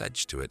up to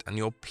pledge to it, and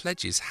your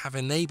pledges have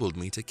enabled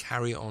me to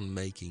carry on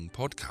making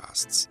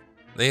podcasts.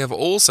 They have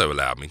also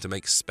allowed me to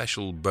make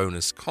special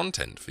bonus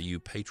content for you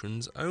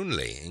patrons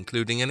only,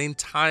 including an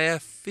entire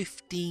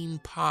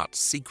 15-part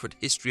Secret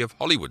History of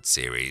Hollywood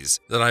series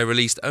that I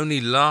released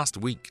only last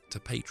week to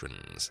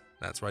patrons.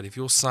 That's right, if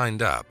you're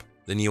signed up,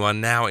 then you are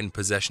now in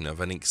possession of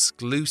an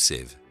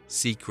exclusive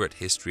Secret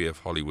History of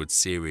Hollywood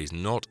series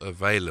not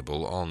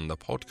available on the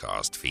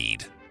podcast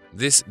feed.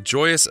 This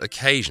joyous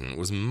occasion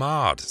was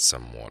marred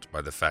somewhat by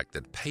the fact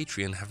that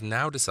Patreon have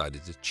now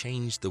decided to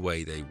change the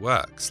way they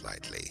work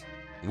slightly.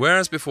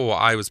 Whereas before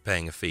I was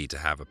paying a fee to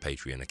have a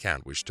Patreon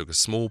account, which took a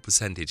small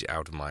percentage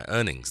out of my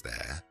earnings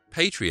there,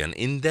 Patreon,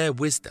 in their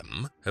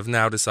wisdom, have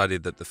now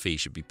decided that the fee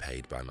should be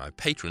paid by my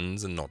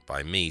patrons and not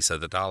by me, so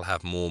that I'll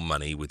have more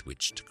money with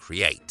which to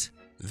create.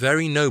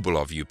 Very noble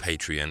of you,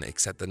 Patreon,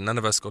 except that none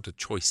of us got a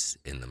choice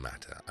in the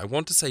matter. I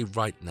want to say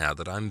right now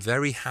that I'm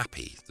very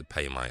happy to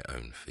pay my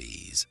own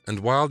fees.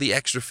 And while the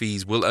extra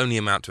fees will only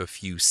amount to a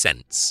few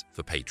cents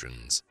for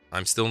patrons,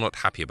 I'm still not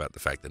happy about the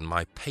fact that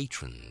my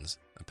patrons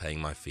are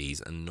paying my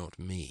fees and not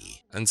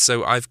me. And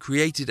so I've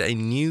created a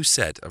new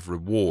set of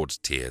reward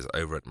tiers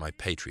over at my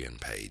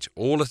Patreon page,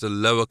 all at a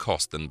lower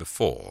cost than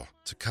before,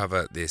 to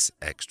cover this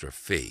extra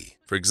fee.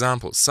 For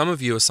example, some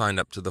of you are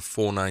signed up to the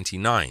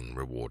 $4.99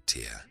 reward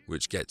tier,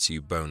 which gets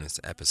you bonus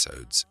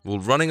episodes. Well,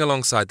 running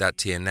alongside that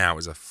tier now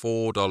is a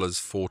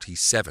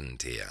 $4.47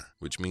 tier,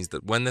 which means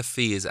that when the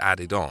fee is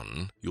added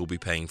on, you'll be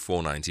paying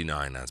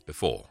 $4.99 as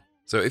before.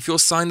 So if you're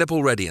signed up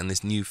already and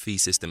this new fee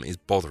system is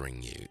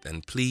bothering you,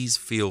 then please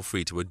feel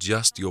free to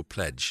adjust your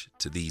pledge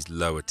to these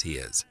lower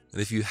tiers. And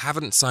if you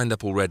haven't signed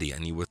up already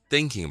and you were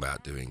thinking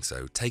about doing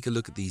so, take a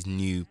look at these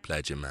new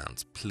pledge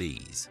amounts,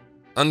 please.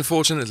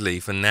 Unfortunately,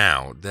 for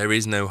now, there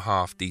is no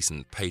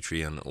half-decent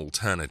Patreon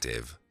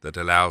alternative that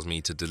allows me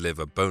to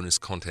deliver bonus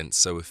content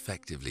so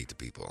effectively to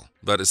people.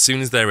 But as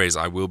soon as there is,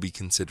 I will be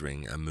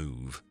considering a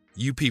move.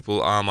 You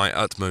people are my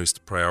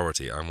utmost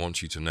priority. I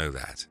want you to know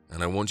that.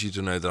 And I want you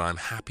to know that I'm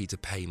happy to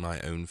pay my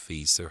own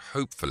fees, so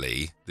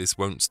hopefully this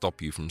won't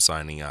stop you from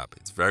signing up.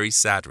 It's very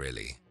sad,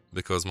 really,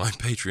 because my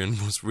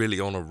Patreon was really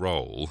on a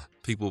roll.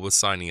 People were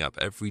signing up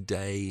every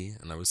day,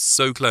 and I was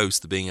so close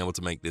to being able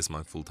to make this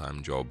my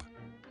full-time job.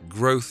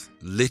 Growth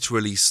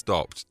literally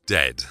stopped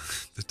dead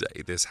the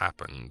day this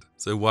happened.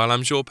 So while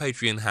I'm sure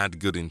Patreon had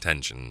good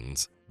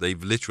intentions,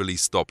 they've literally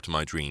stopped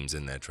my dreams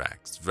in their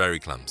tracks. Very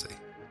clumsy.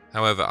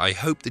 However, I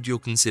hope that you'll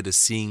consider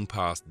seeing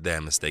past their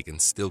mistake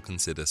and still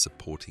consider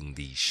supporting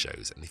these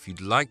shows. And if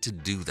you'd like to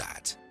do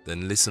that,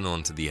 then listen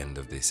on to the end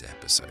of this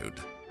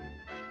episode.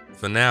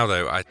 For now,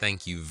 though, I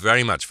thank you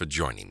very much for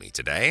joining me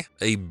today.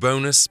 A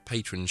bonus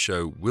patron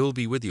show will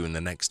be with you in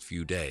the next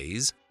few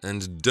days.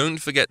 And don't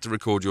forget to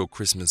record your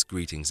Christmas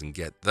greetings and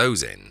get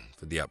those in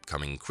for the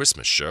upcoming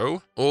Christmas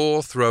show,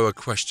 or throw a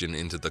question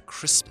into the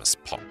Christmas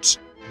pot.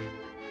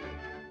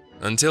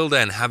 Until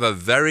then, have a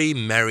very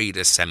merry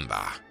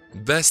December.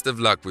 Best of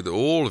luck with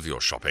all of your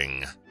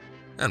shopping,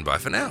 and bye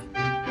for now.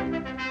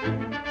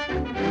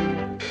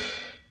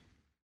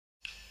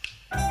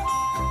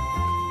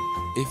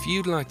 If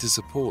you'd like to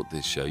support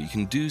this show, you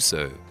can do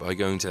so by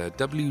going to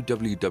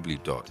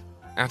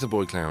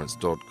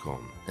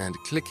www.attaboyclarence.com and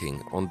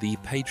clicking on the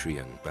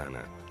Patreon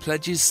banner.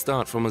 Pledges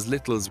start from as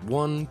little as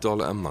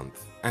 $1 a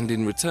month, and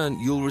in return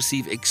you'll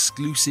receive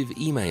exclusive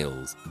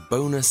emails,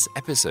 bonus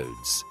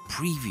episodes,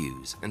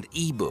 previews, and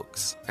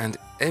ebooks. And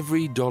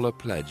every dollar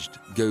pledged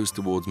goes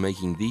towards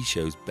making these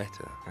shows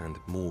better and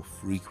more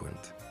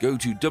frequent. Go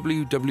to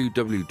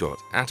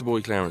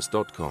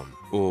www.attaboyclarence.com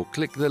or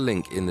click the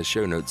link in the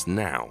show notes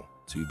now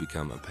to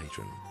become a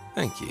patron.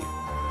 Thank you.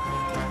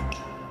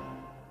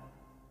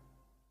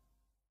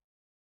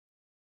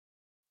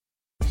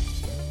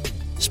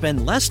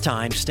 Spend less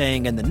time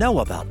staying in the know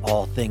about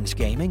all things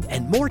gaming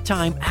and more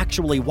time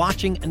actually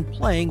watching and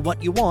playing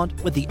what you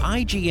want with the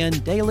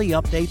IGN Daily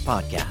Update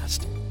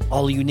podcast.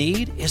 All you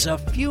need is a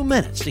few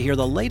minutes to hear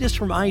the latest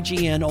from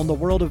IGN on the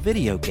world of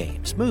video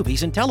games,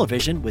 movies, and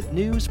television with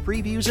news,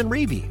 previews, and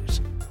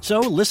reviews. So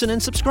listen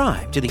and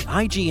subscribe to the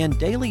IGN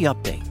Daily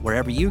Update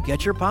wherever you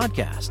get your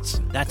podcasts.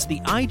 That's the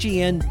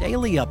IGN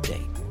Daily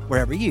Update,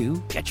 wherever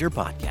you get your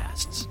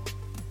podcasts.